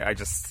 I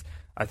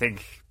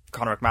think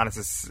Conor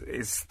McManus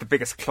is the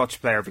biggest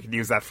clutch player, if we can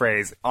use that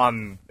phrase,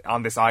 on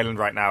this island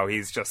right now.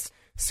 He's just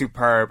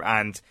superb.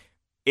 And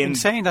in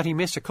saying that, he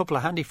missed a couple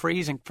of handy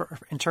frees in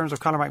terms of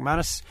Conor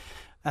McManus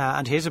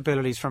and his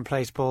abilities from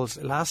place balls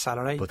last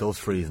Saturday. But those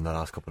frees in the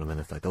last couple of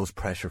minutes, like those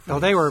pressure frees. Oh,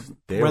 they were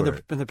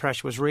when the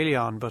pressure was really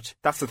on. But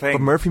that's the thing.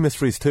 But Murphy missed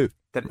frees too.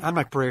 And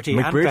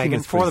McBrearty and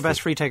Began, 4 of the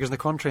best free takers in the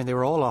country, and they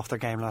were all off their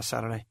game last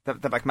Saturday.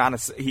 That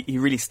McManus, he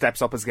really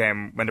steps up his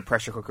game when the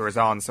pressure cooker is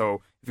on.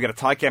 So if you get a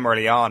tight game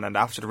early on, and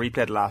after the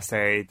replay the last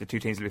day, the 2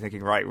 teams will be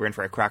thinking, right, we're in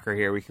for a cracker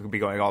here, we could be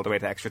going all the way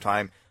to extra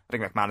time. I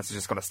think McManus is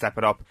just going to step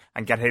it up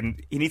and get him.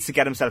 He needs to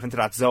get himself into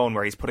that zone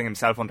where he's putting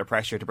himself under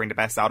pressure to bring the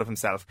best out of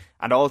himself.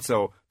 And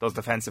also, those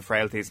defensive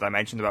frailties that I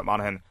mentioned about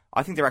Monaghan,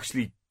 I think they're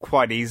actually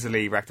quite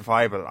easily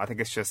rectifiable. I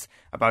think it's just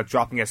about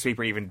dropping a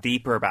sweeper even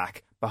deeper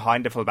back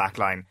behind the full back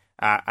line.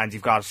 And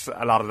you've got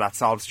a lot of that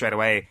solved straight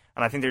away.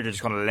 and I think they're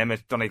just going to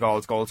limit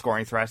Donegal's goal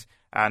scoring threat,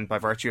 and by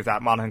virtue of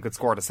that, Monaghan could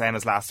score the same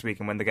as last week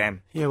and win the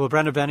game. Yeah, well,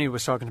 Brendan Benny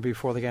was talking to me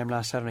before the game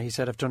last Saturday. He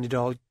said if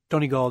Donegal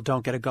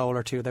don't get a goal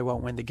or two, they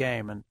won't win the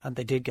game, and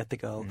they did get the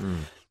goal.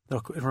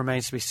 Look, it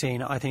remains to be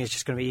seen. I think it's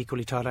just going to be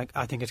equally tight.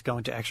 I think it's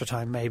going to extra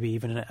time, maybe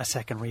even a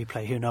second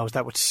replay. Who knows?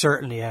 That would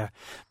certainly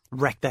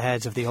wreck the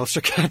heads of the Ulster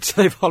Cats.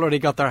 They've already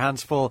got their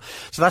hands full.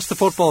 So that's the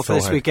football for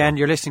this weekend.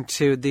 You're listening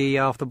to the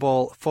Off the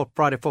Ball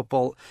Friday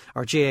Football,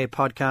 our GAA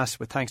podcast,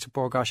 with thanks to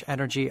Borgosh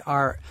Energy,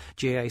 our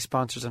GAA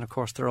sponsors, and of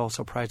course they're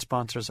also proud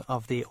sponsors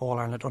of the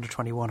All-Ireland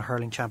Under-21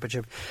 Hurling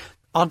Championship.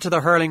 On to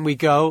the hurling we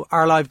go.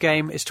 Our live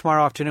game is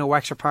tomorrow afternoon at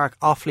Wexford Park,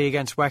 Offaly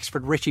against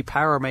Wexford. Richie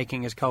Power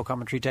making his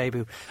co-commentary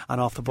debut on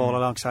Off the Ball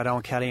alongside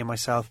Eoin Kelly and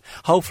myself,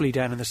 hopefully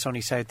down in the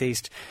sunny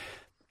southeast.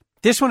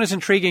 This one is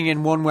intriguing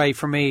in one way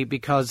for me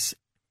because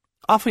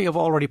Offaly have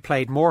already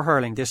played more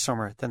hurling this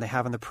summer than they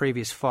have in the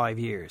previous 5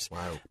 years.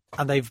 Wow.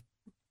 And they've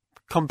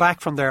come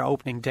back from their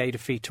opening day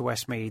defeat to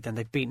Westmeath, and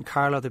they've beaten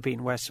Carlow, they've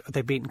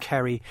beaten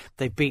Kerry,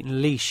 they've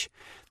beaten Laois,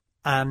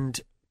 and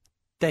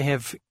they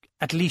have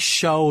at least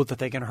showed that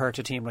they can hurt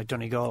a team like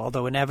Donegal,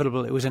 although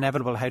it was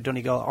inevitable how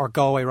Donegal, or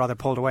Galway rather,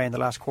 pulled away in the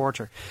last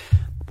quarter.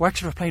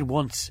 Wexford have played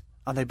once,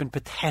 and they've been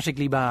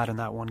pathetically bad in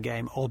that one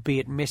game,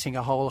 albeit missing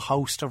a whole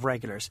host of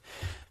regulars.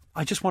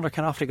 I just wonder,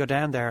 can Offaly go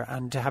down there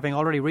and, having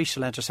already reached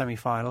the Leinster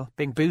semi-final,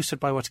 being boosted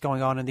by what's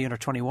going on in the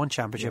Under-21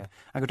 Championship,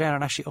 and go down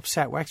and actually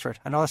upset Wexford?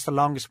 I know that's the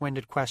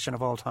longest-winded question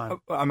of all time.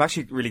 I'm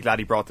actually really glad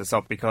he brought this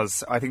up,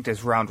 because I think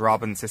this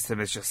round-robin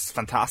system is just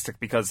fantastic,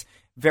 because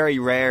very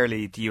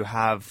rarely do you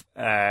have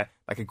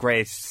like a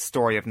great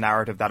story of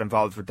narrative that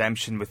involves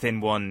redemption within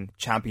one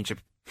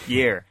championship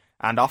year.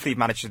 And Offaly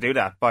managed to do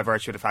that by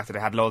virtue of the fact that they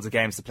had loads of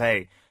games to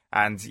play.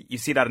 And you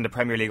see that in the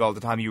Premier League all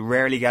the time. You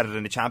rarely get it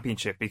in the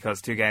Championship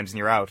because 2 games and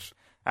you're out.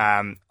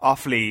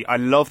 Offaly, I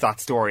love that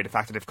story, the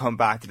fact that they've come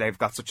back, that they've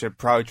got such a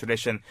proud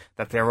tradition,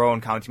 that their own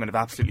countymen have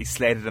absolutely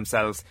slated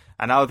themselves.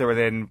 And now they're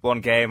within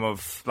 1 game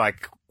of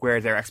like where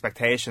their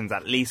expectations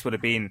at least would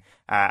have been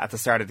at the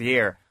start of the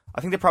year. I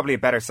think they're probably a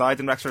better side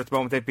than Wexford at the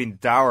moment. They've been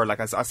dour. Like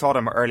I saw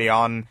them early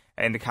on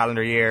in the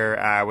calendar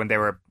year when they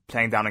were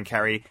playing down in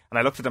Kerry, and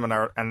I looked at them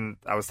and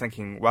I was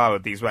thinking, wow,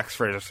 these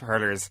Wexford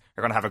hurlers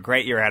are going to have a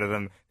great year ahead of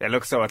them. They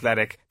look so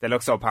athletic, they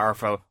look so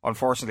powerful.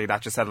 Unfortunately,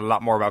 that just said a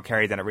lot more about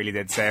Kerry than it really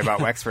did say about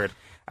Wexford.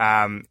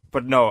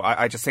 But no,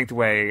 I just think the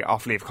way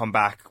Offaly have come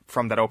back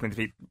from that opening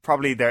defeat,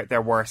 probably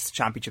their worst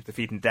championship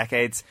defeat in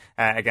decades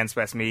against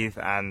Westmeath,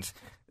 and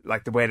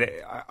like the way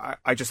that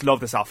I just love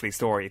this Offaly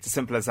story. It's as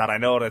simple as that. I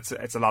know that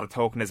it's a lot of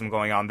tokenism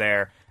going on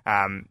there,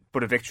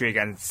 but a victory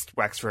against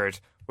Wexford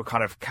would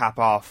kind of cap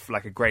off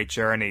like a great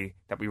journey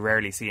that we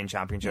rarely see in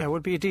Championship. Yeah, it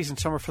would be a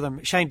decent summer for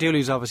them. Shane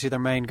Dooley's obviously their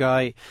main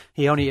guy.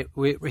 He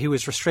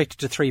was restricted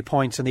to 3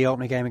 points in the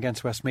opening game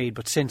against Westmeath,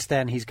 but since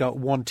then he's got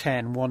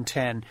 110,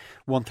 110,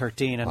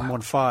 113 and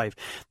 1-5.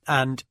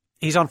 And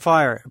he's on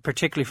fire,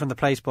 particularly from the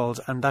place balls,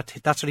 and that's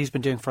what he's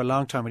been doing for a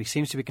long time, but he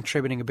seems to be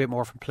contributing a bit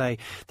more from play.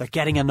 They're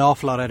getting an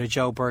awful lot out of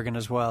Joe Bergen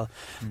as well.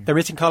 They're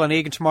missing Colin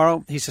Egan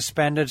tomorrow. He's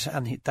suspended,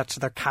 and that's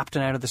their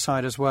captain out of the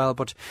side as well,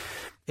 but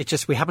it's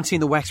just, we haven't seen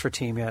the Wexford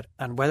team yet,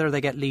 and whether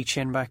they get Lee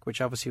Chin back, which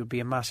obviously would be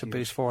a massive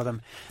boost for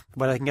them,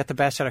 whether they can get the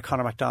best out of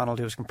Conor MacDonald,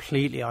 who was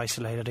completely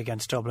isolated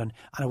against Dublin,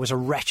 and it was a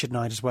wretched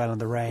night as well in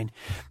the rain.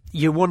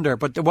 You wonder,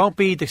 but there won't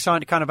be the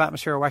kind of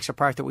atmosphere at Wexford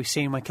Park that we've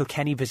seen when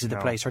Kilkenny visited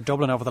the place, or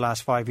Dublin over the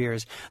last 5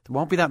 years. There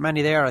won't be that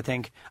many there, I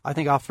think. I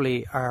think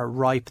Offaly are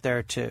ripe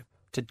there to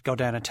go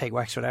down and take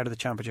Wexford out of the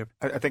Championship.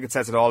 I think it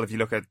says it all if you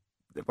look at,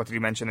 what did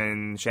you mention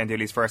in Shane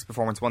Dooley's first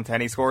performance?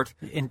 110 he scored?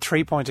 In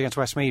 3 points against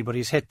Westmeath, but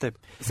he's hit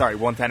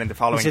 110 in the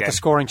following game. He's hit the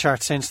scoring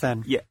chart since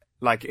then. Yeah,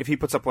 like if he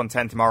puts up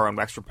 110 tomorrow and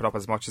Wexford put up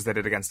as much as they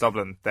did against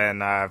Dublin, then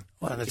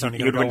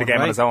he would win the game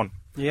on his own.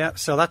 Yeah,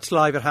 so that's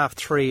live at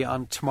 3:30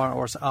 on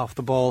tomorrow's Off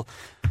the Ball.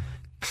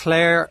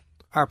 Clare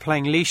are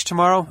playing Laois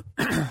tomorrow.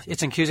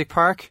 It's in Cusack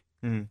Park.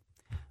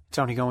 It's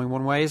only going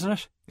one way, isn't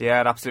it?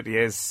 Yeah, it absolutely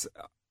is.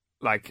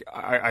 Like,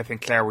 I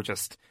think Clare were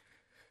just...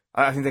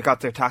 I think they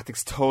got their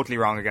tactics totally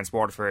wrong against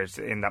Waterford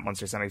in that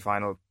Munster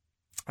semi-final.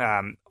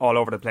 All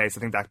over the place.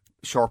 I think that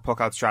short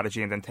puck-out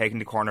strategy and then taking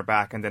the corner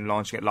back and then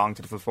launching it long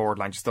to the full forward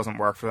line just doesn't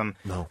work for them.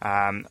 No.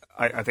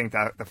 I think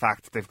that the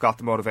fact that they've got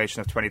the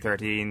motivation of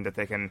 2013, that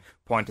they can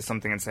point to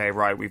something and say,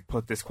 right, we've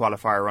put this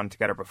qualifier run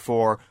together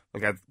before,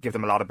 will give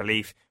them a lot of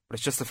belief. But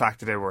it's just the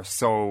fact that they were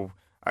so...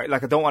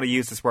 Like, I don't want to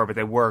use this word, but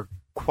they were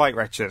quite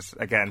wretched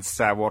against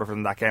Waterford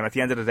in that game. At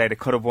the end of the day, they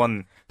could have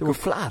won. They were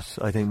flat,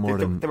 I think,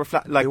 They were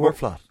flat. Like, they were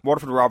flat.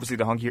 Waterford were obviously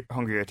the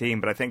hungrier team,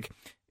 but I think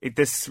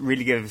this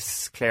really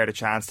gives Clare the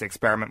chance to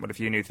experiment with a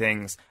few new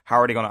things.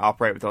 How are they going to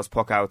operate with those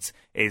puck-outs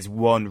is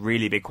one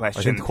really big question.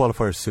 I think the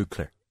qualifiers suit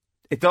Clare.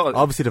 It does.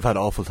 Obviously, they've had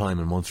awful time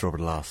in Munster over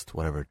the last,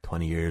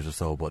 20 years or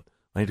so, but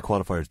I think the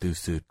qualifiers do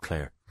suit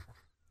Clare.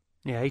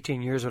 Yeah,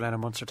 18 years without a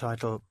Munster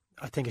title.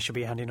 I think it should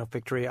be a handy enough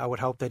victory. I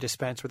would hope they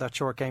dispense with that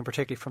short game,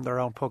 particularly from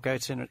their own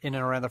puck-outs in and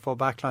around their full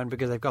back line,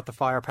 because they've got the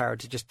firepower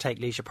to just take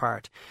Laois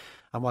apart.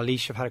 And while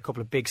Laois have had a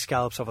couple of big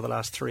scalps over the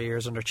last 3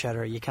 years under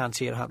Cheddar, you can't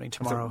see it happening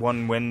tomorrow.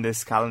 One win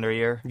this calendar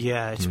year.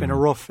 Yeah, it's been a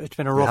rough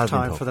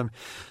time for them.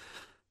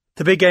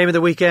 The big game of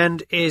the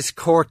weekend is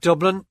Cork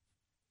Dublin.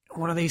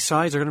 One of these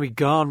sides are going to be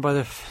gone by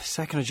the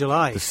 2nd of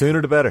July. The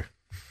sooner the better.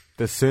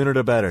 The sooner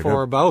the better.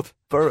 For both.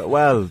 For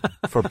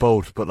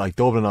both. But like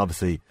Dublin,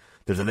 obviously,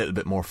 there's a little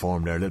bit more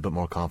form there, a little bit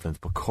more confidence.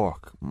 But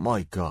Cork,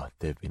 my God,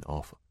 they've been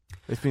awful.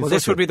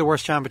 This would be the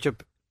worst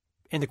championship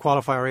in the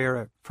qualifier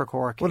era for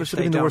Cork. Well, it should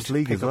have been the worst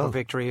league as well. A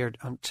victory here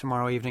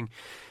tomorrow evening.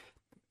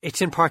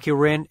 It's in Páirc Uí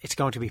Rinn. It's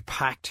going to be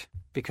packed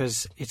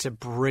because it's a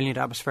brilliant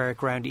atmospheric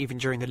ground. Even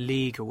during the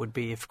league, it would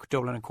be if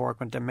Dublin and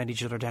Cork went and met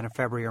each other down in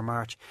February or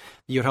March.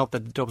 You'd hope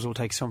that the Dubs will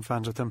take some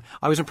fans with them.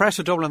 I was impressed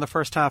with Dublin in the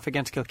first half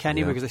against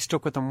Kilkenny because they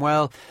stuck with them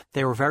well.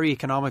 They were very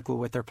economical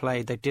with their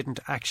play. They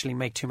didn't actually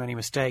make too many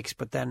mistakes.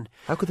 But then,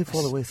 how could they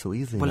fall away so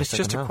easily? Well, it's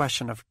just a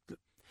question of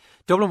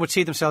Dublin would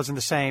see themselves in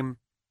the same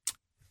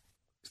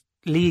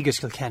league as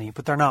Kilkenny,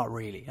 but they're not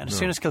really. And as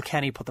soon as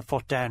Kilkenny put the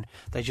foot down,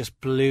 they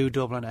just blew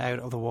Dublin out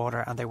of the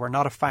water, and they were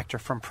not a factor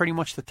from pretty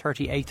much the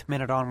 38th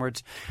minute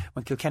onwards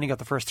when Kilkenny got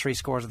the first 3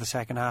 scores of the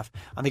second half,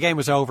 and the game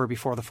was over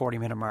before the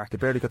 40-minute mark. They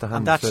barely got their hands.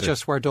 And that's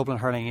just where Dublin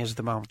hurling is at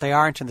the moment. They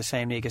aren't in the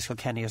same league as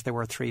Kilkenny as they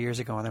were 3 years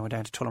ago, and they went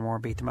down to Tullamore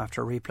and beat them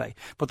after a replay.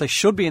 But they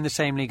should be in the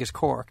same league as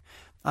Cork,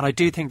 and I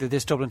do think that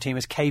this Dublin team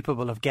is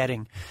capable of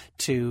getting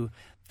to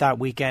that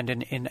weekend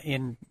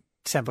in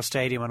Semple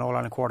Stadium and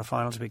All-Ireland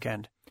quarter-finals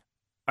weekend.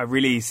 I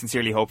really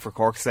sincerely hope for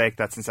Cork's sake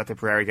that since at the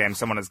Prairie game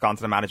someone has gone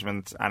to the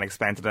management and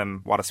explained to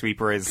them what a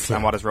sweeper is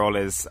and what his role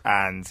is,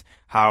 and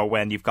how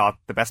when you've got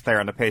the best player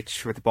on the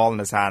pitch with the ball in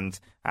his hand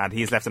and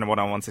he's left in a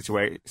one-on-one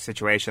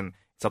situation,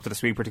 it's up to the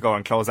sweeper to go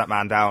and close that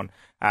man down.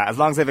 As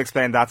long as they've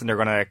explained that, and they're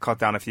going to cut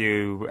down a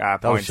few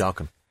points. That was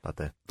shocking that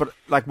day. But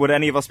like, would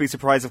any of us be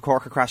surprised if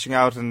Cork are crashing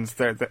out and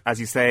as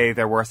you say,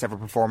 their worst ever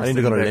performance in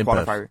the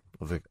qualifier?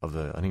 I think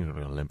they're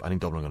going to limp. I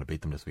think Dublin are going to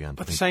beat them this weekend.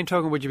 But the same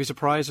token, would you be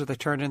surprised if they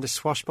turned in this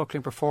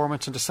swashbuckling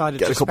performance and decided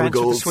to dispense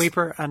with the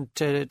sweeper and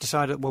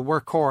decided, well, we're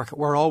Cork,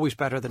 we're always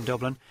better than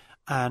Dublin,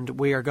 and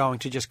we are going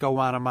to just go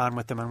man-on-man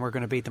with them and we're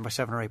going to beat them by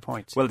 7 or 8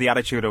 points? Well, the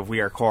attitude of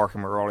we are Cork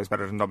and we're always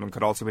better than Dublin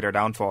could also be their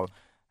downfall,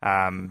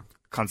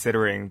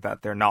 considering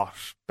that they're not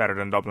better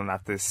than Dublin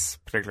at this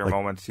particular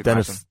moment.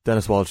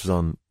 Dennis Walsh was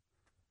on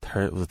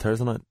was it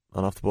Thursday night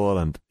on Off the Ball,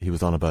 and he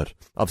was on about,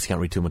 obviously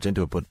can't read too much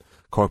into it, but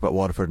Cork beat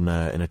Waterford in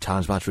a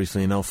challenge match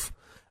recently enough,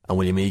 and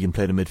William Egan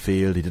played in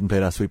midfield. He didn't play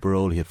that sweeper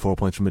role. He had 4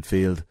 points from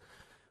midfield.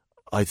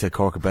 I'd say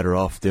Cork are better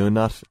off doing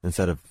that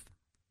instead of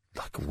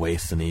like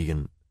wasting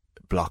Egan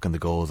blocking the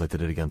goals like they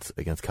did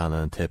against Cannon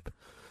and Tip.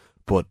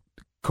 But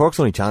Cork's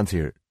only chance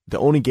here, the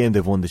only game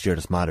they've won this year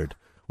that's mattered,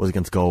 was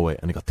against Galway,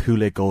 and they got 2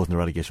 late goals in the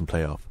relegation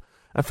playoff.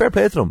 And fair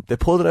play to them, they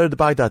pulled it out of the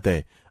bag that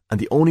day. And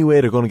the only way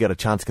they're going to get a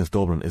chance against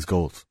Dublin is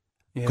goals.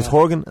 Because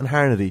Horgan and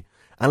Harnedy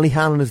and Lee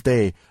Hanlon this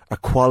day are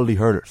quality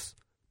hurlers.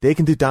 They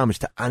can do damage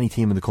to any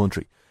team in the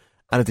country.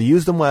 And if they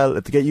use them well,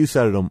 if they get used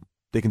out of them,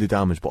 they can do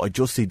damage. But I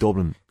just see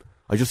Dublin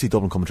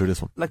coming through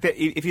this one. Like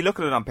if you look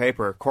at it on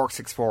paper, Cork's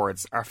 6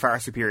 forwards are far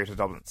superior to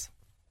Dublin's.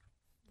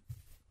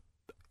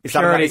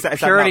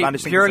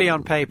 Purely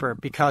on paper,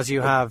 because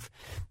you have,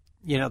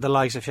 the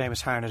likes of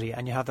Seamus Harnedy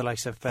and you have the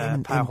likes of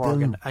Pat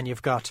Horgan, and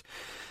you've got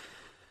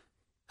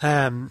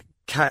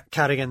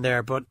Cadigan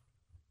there, but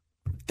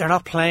they're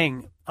not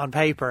playing on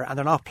paper and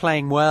they're not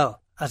playing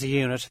well as a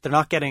unit. They're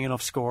not getting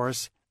enough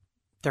scores.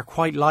 They're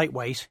quite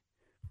lightweight.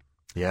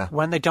 Yeah.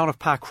 When they don't have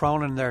Pat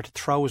Cronin there to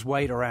throw his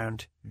weight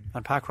around,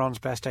 and Pat Cronin's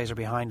best days are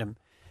behind him,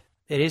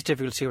 it is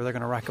difficult to see where they're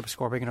going to rack up a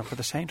score big enough. But at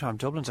the same time,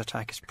 Dublin's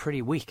attack is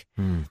pretty weak.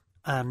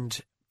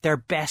 And their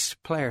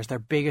best players, their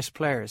biggest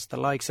players, the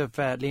likes of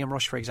Liam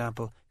Rush, for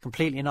example,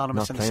 completely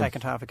anonymous in the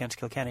second half against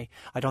Kilkenny.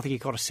 I don't think he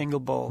caught a single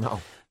ball.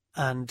 No.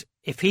 And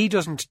if he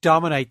doesn't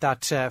dominate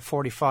that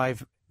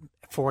 45-40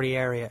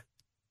 area,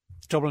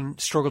 Dublin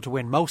struggle to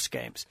win most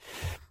games.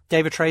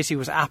 David Tracy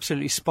was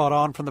absolutely spot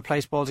on from the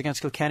place balls against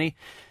Kilkenny.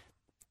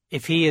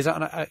 If he has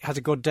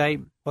a good day,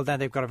 well, then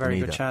they've got a very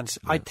good chance.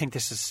 Yeah. I think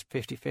this is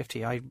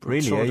 50-50. I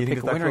really, yeah, you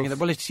pick a winner again.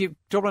 Well,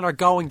 Dublin are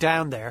going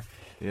down there.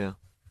 Yeah.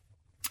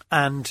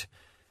 And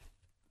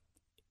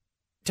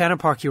down in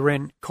Páirc Uí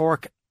Rinn,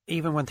 Cork,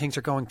 even when things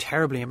are going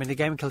terribly, I mean, the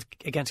game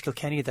against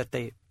Kilkenny that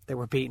they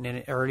were beaten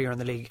in earlier in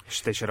the league,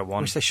 which they should have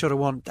won.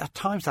 At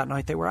times that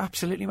night, they were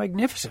absolutely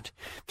magnificent.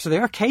 So they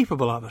are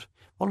capable of it.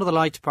 Under the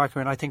lights, Páirc Uí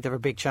Rinn, I think they have a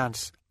big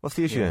chance. What's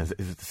the issue? Yeah. Is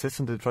it the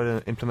system to try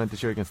to implement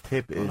this year against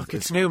Tip?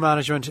 It's new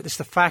management. It's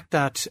the fact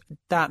that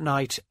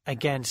night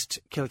against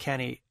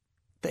Kilkenny,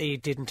 they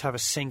didn't have a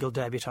single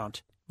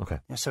debutant. Okay.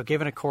 So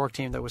given a Cork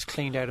team that was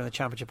cleaned out in the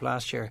championship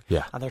last year,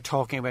 and they're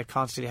talking about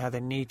constantly how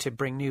they need to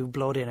bring new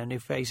blood in and new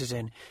faces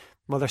in,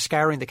 well, they're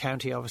scouring the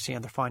county, obviously,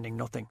 and they're finding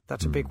nothing.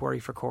 That's a big worry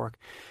for Cork.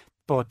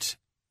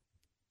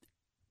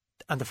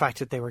 And the fact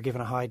that they were given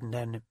a hiding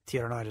then the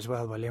other night as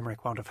well by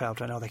Limerick won't have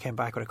helped. I know they came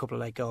back with a couple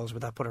of late goals,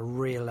 but that put a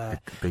real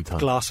big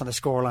gloss on the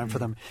scoreline for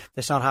them.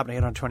 It's not happening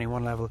at on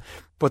 21 level.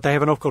 But they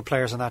have enough good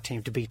players on that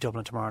team to beat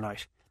Dublin tomorrow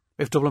night.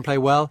 If Dublin play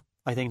well,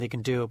 I think they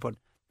can do it, but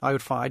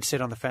I'd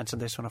sit on the fence on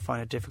this one and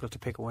find it difficult to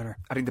pick a winner.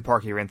 I think the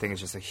Páirc Uí Rinn thing is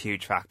just a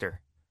huge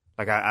factor.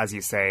 Like, as you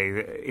say,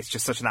 it's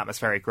just such an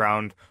atmospheric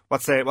ground.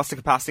 What's the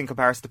capacity in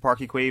comparison to Páirc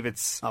Uí Chaoimh?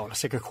 It's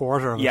like a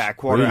quarter of it. Yeah, a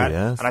quarter. Really,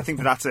 and I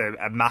think that's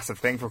a massive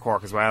thing for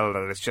Cork as well,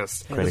 that it's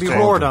just... It'll be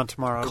roared on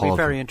tomorrow. It'll be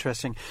very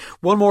interesting.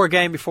 One more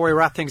game before we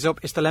wrap things up.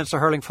 It's the Leinster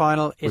Hurling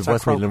Final. It's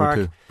at Croke Park.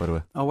 Too, by the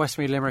way. Oh,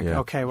 Westmeath Limerick. Yeah.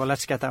 Okay, well,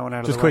 let's get that one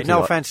out just of the way. Quickly,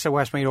 No offence to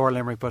Westmeath or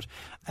Limerick, but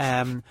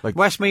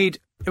Westmeath,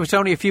 it was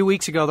only a few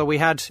weeks ago that we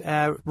had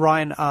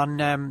Ryan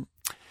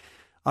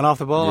on Off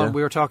the Ball, and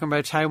we were talking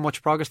about how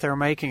much progress they were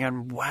making,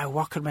 and wow,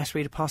 what could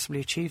Westmeath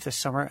possibly achieve this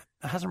summer?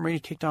 It hasn't really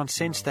kicked on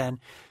since then.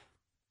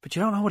 But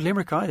you don't know with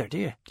Limerick either, do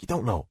you? You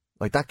don't know.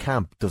 Like, that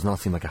camp does not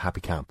seem like a happy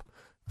camp.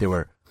 They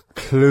were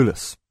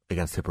clueless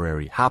against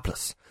Tipperary,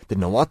 hapless. Didn't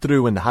know what to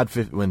do when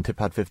Tip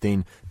had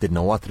 15. Didn't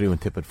know what to do when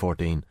Tip had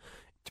 14.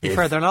 To be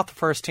fair, they're not the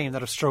first team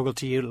that have struggled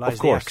to utilise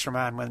the extra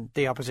man when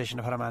the opposition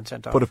have had a man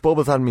sent off. But if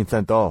Bubbles hadn't been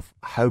sent off,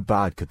 how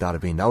bad could that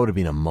have been? That would have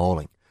been a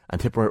mauling. And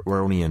Tip were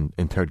only in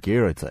third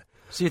gear, I'd say.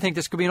 So you think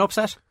this could be an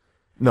upset?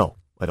 No,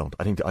 I don't.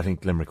 I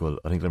think Limerick will.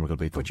 beat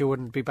them. But you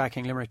wouldn't be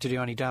backing Limerick to do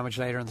any damage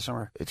later in the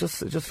summer. It just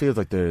feels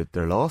like they're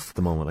lost at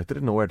the moment. Like, they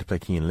didn't know where to play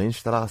Cian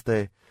Lynch the last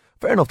day.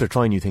 Fair enough, they're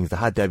trying new things. They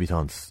had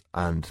debutants,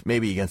 and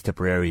maybe against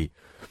Tipperary,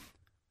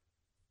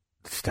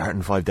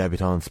 starting 5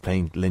 debutants,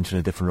 playing Lynch in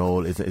a different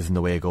role isn't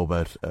the way to go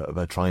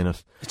about trying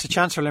it. It's a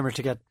chance for Limerick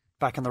to get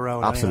back on the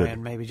road anyway,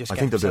 and maybe just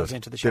get themselves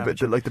into the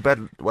championship. They bet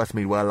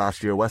Westmeath well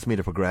last year. Westmeath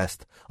have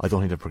progressed. I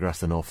don't think they've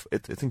progressed enough.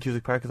 It's in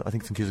Cusack Park. I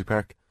think it's in Cusack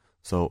Park.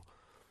 So,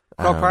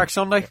 Croke Park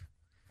Sunday?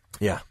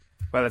 Yeah.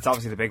 Well, it's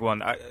obviously the big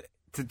one.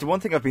 The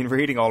one thing I've been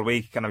reading all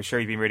week, and I'm sure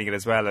you've been reading it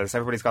as well, is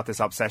everybody's got this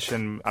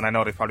obsession, and I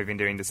know they've probably been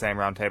doing the same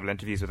roundtable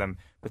interviews with him,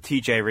 but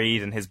TJ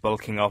Reid and his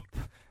bulking up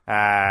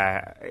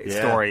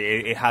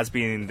story, it has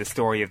been the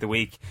story of the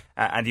week.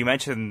 And you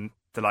mentioned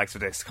the likes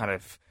of this kind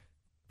of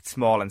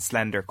small and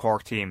slender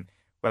Cork team.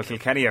 Well,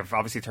 Kilkenny have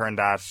obviously turned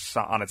that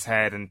on its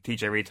head, and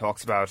TJ Reid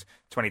talks about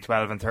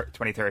 2012 and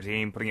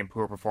 2013 putting in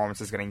poor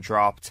performances, getting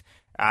dropped,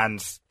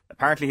 and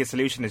apparently his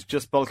solution is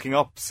just bulking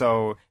up.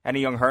 So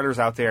any young hurlers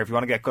out there, if you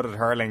want to get good at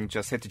hurling,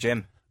 just hit the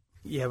gym.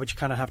 Yeah, but you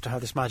kind of have to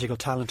have this magical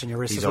talent in your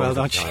wrist as well,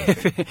 don't you?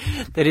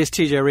 That is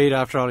TJ Reid,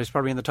 after all. He's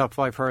probably in the top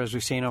 5 hurlers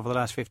we've seen over the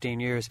last 15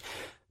 years.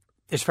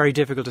 It's very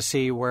difficult to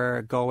see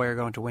where Galway are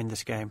going to win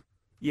this game.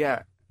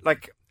 Yeah,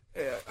 like...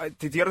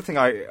 the other thing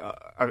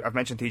I've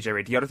mentioned TJ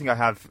Reid. The other thing I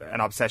have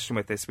an obsession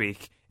with this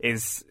week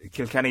is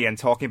Kilkenny, and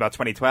talking about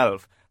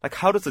 2012. Like,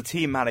 how does the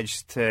team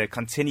manage to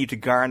continue to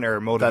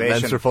garner motivation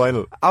that Leinster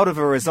final out of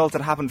a result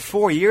that happened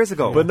 4 years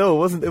ago? But no, it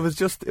wasn't. It was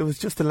just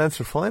the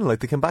Leinster final. Like,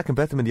 they came back and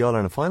bet them in the All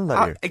Ireland final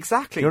that year.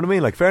 Exactly. You know what I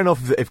mean? Like, fair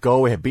enough if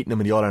Galway had beaten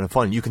them in the All Ireland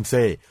final, you can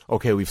say,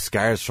 okay, we've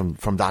scars from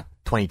that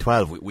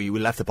 2012. We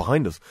left it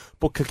behind us.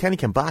 But Kilkenny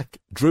came back,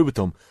 drew with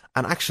them,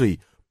 and actually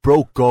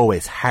broke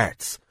Galway's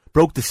hearts.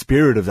 Broke the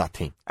spirit of that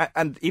team.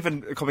 And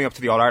even coming up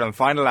to the All-Ireland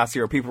final last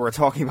year, people were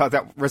talking about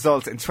that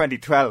result in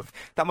 2012.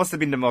 That must have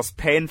been the most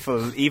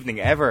painful evening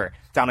ever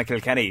down in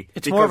Kilkenny.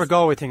 It's more of a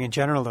Galway thing in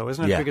general, though,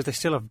 isn't it? Yeah. Because they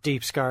still have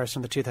deep scars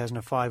from the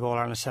 2005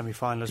 All-Ireland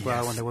semi-final as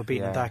well, when they were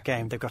beaten in that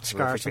game. They've got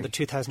scars from the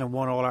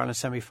 2001 All-Ireland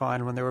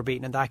semi-final when they were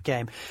beaten in that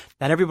game.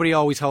 And everybody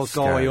always holds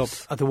Galway up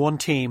as the one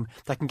team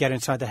that can get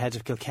inside the heads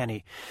of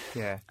Kilkenny.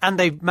 Yeah. And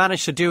they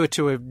managed to do it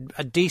to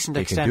a decent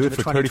extent in the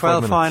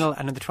 2012 final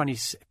and in the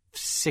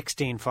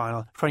 2015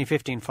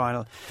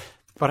 final.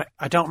 But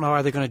I don't know,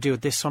 are they going to do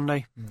it this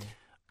Sunday?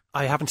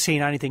 I haven't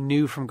seen anything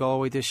new from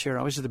Galway this year.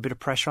 Obviously, there's a bit of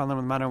pressure on them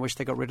in the manner in which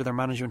they got rid of their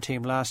management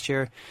team last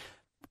year.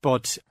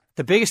 But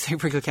the biggest thing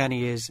for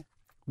Kilkenny is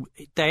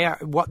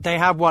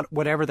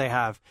whatever they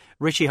have.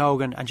 Richie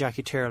Hogan and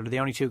Jackie Tyrrell are the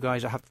only two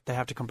guys that they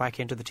have to come back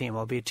into the team,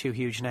 albeit two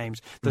huge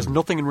names. There's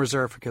nothing in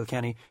reserve for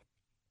Kilkenny.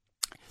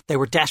 They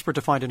were desperate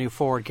to find a new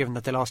forward, given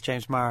that they lost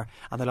James Maher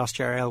and they lost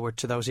Jerry Elwood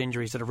to those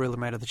injuries that have ruled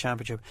them out of the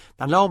championship.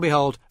 And lo and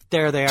behold,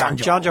 there they are.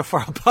 John Joe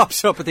Farrell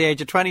pops up at the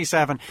age of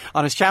 27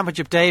 on his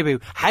championship debut.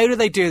 How do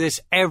they do this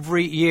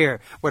every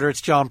year? Whether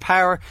it's John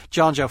Power,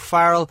 John Joe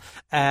Farrell,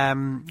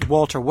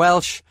 Walter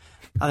Welsh,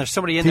 and there's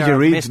somebody in there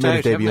who missed out. TJ Reid made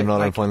a debut in the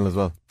All-Ireland final as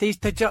well. These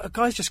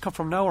guys just come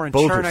from nowhere and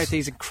churn out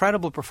these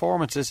incredible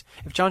performances.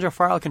 If John Joe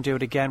Farrell can do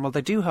it again, well,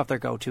 they do have their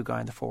go-to guy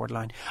in the forward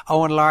line.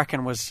 Owen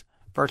Larkin was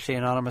virtually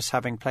anonymous,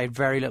 having played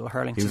very little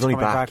hurling since coming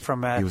back from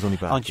been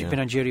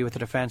on duty with the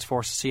Defence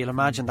Forces. So you'll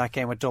imagine that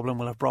game with Dublin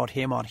will have brought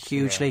him on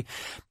hugely. Yeah.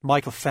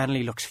 Michael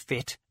Fennelly looks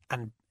fit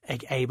and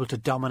able to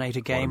dominate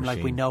a game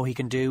like we know he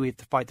can do,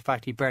 despite the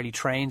fact he barely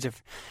trains,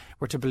 if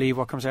we're to believe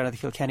what comes out of the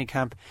Kilkenny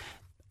camp.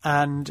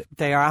 And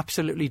they are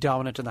absolutely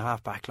dominant in the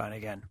half-back line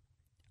again.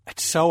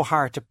 It's so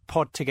hard to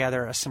put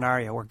together a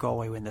scenario where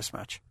Galway win this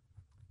match.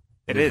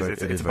 It is.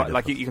 It's about,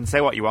 like, you can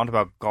say what you want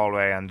about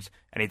Galway and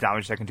any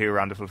damage they can do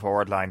around the full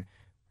forward line,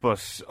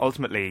 but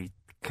ultimately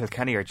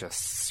Kilkenny are just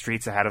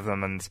streets ahead of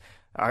them, and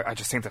I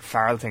just think the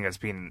Farrell thing has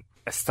been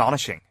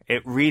astonishing.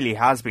 It really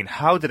has been.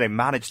 How do they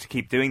manage to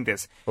keep doing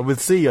this? Well, we'll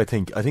see. I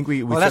think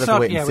we well, have to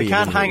wait and see. We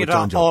can't hang it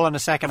all in the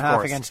second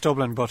half against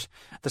Dublin, but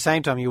at the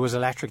same time he was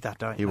electric that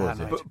day. He was,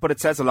 but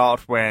it says a lot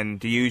when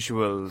the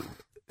usual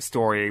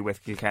story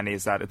with Kilkenny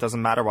is that it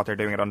doesn't matter what they're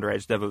doing at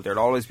underage level. There'll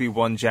always be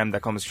one gem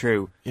that comes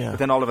through. Yeah. But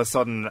then all of a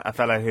sudden, a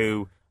fella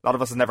who a lot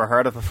of us have never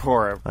heard of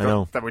before,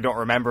 that we don't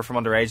remember from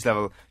underage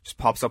level, just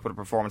pops up with a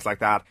performance like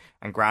that.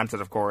 And granted,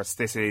 of course,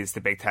 this is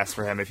the big test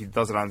for him. If he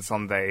does it on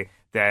Sunday,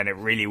 then it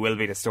really will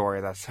be the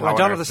story. That's I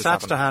don't have the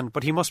stats to hand,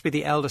 but he must be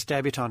the eldest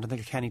debutant in the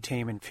Kilkenny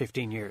team in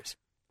 15 years.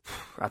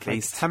 At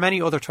least. How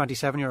many other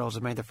 27-year-olds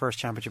have made their first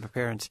championship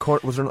appearance?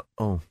 Was there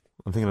I'm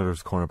thinking there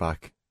was a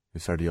cornerback who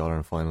started the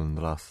All-Ireland final in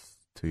the last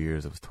 2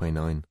 years. It was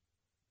 29.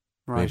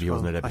 Right, maybe he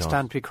wasn't a debutant. I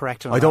stand to be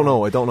corrected. I don't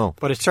know.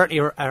 But it's certainly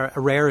a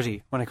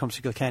rarity when it comes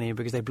to Kilkenny,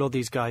 because they blood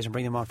these guys and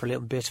bring them on for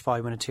little bits,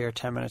 5 minutes here,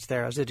 10 minutes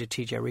there, as they did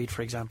TJ Reid,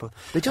 for example.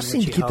 They just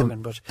seem to keep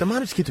them. They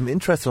manage to keep them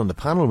interested on the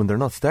panel when they're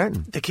not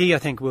starting. The key, I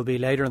think, will be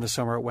later in the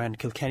summer when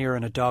Kilkenny are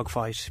in a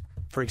dogfight.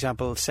 For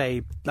example,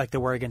 say like they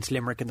were against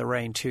Limerick in the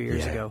rain 2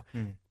 years ago.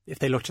 If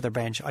they look to their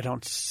bench, I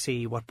don't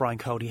see what Brian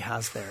Cody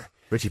has there.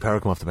 Richie Power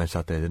came off the bench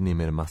that day, didn't he?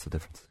 Made a massive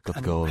difference. Got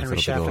the goal. Henry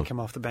Shefflin came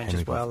off the bench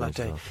as well that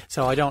day.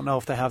 So I don't know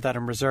if they have that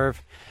in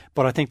reserve,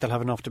 but I think they'll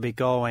have enough to be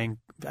going,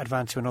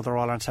 advance to another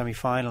All-Ireland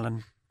semi-final,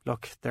 and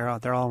look,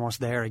 they're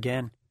almost there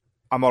again.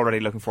 I'm already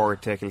looking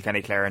forward to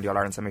Kilkenny Clare in the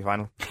All-Ireland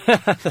semi-final.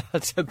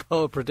 That's a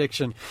bold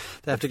prediction.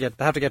 They have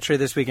to get through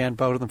this weekend,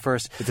 both of them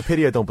first. It's a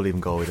pity I don't believe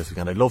in Galway this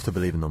weekend. I'd love to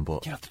believe in them,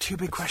 but the two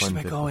big questions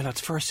about Galway, lads.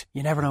 First,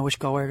 you never know which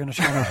Galway are going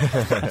to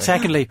turn up.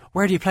 Secondly,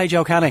 where do you play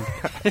Joe Canning?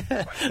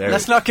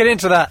 Let's not get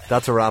into that.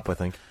 That's a wrap, I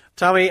think.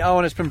 Tommy,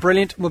 Eoin, it's been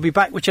brilliant. We'll be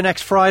back with you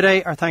next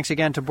Friday. Our thanks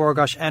again to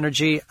Borgosh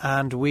Energy,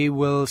 and we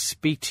will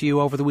speak to you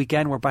over the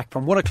weekend. We're back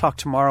from 1 o'clock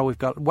tomorrow. We've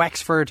got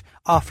Wexford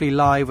Offaly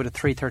live with a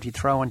 3:30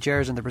 throw, and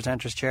Jer's in the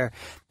presenter's chair.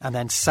 And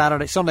then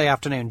Sunday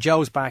afternoon,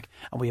 Joe's back,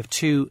 and we have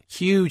two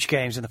huge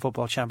games in the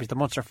Football Champions. The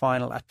Munster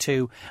final at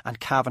 2 and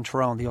Cavan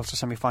Tyrone, the Ulster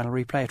semi-final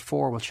replay at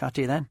 4. We'll chat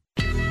to you then.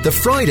 The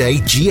Friday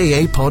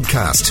GAA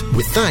podcast,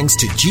 with thanks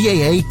to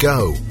GAA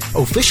Go,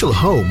 official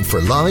home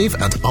for live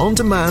and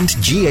on-demand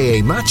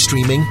GAA match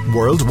streaming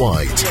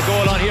worldwide.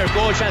 Goal on here,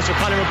 goal chance for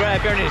Conor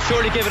McGrath. Bernie,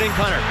 surely give it in,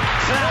 Conor.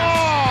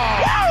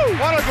 Oh!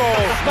 What a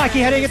goal! Mackey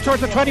heading it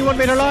towards the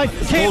 21-metre line.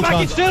 Kane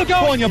Mackey still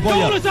going.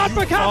 Goal is on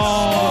for Cats.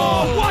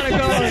 Oh, what a goal!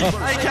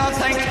 I can't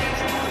think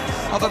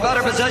of a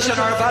better position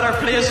or a better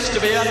place to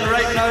be in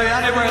right now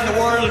anywhere in the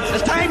world.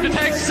 It's time to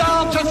take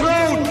Sam to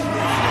throne.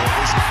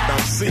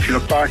 If you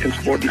look back in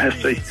sporting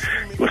history,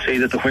 you will see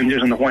that the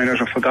whingers and the whiners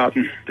are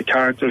forgotten, the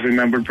characters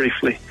remembered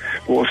briefly,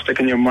 but will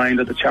stick in your mind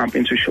that the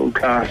champions who showed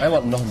class. I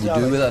want nothing to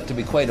do with that, to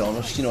be quite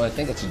honest. I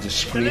think it's a A little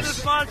disgrace.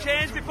 small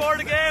change before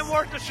the game,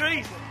 worth the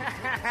treat.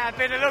 A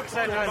bit of luck,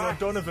 Senator.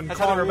 Donovan That's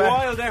a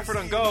wild effort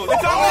on goal.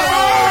 It's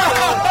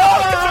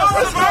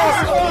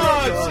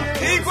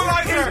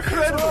Equalizer!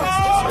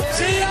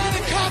 See you on the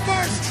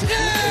coppers!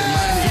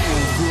 Yeah!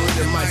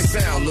 It might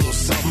sound a little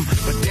something,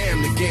 but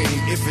damn the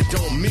game if it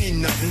don't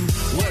mean nothing.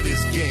 What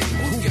is game?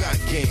 Who got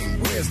game?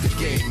 Where's the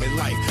game in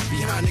life?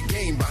 Behind the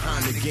game,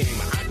 behind the game.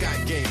 I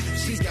got game,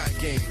 she got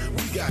game,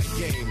 we got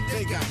game,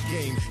 they got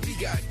game, he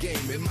got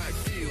game. It might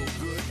feel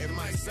good, it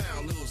might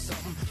sound a little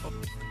something.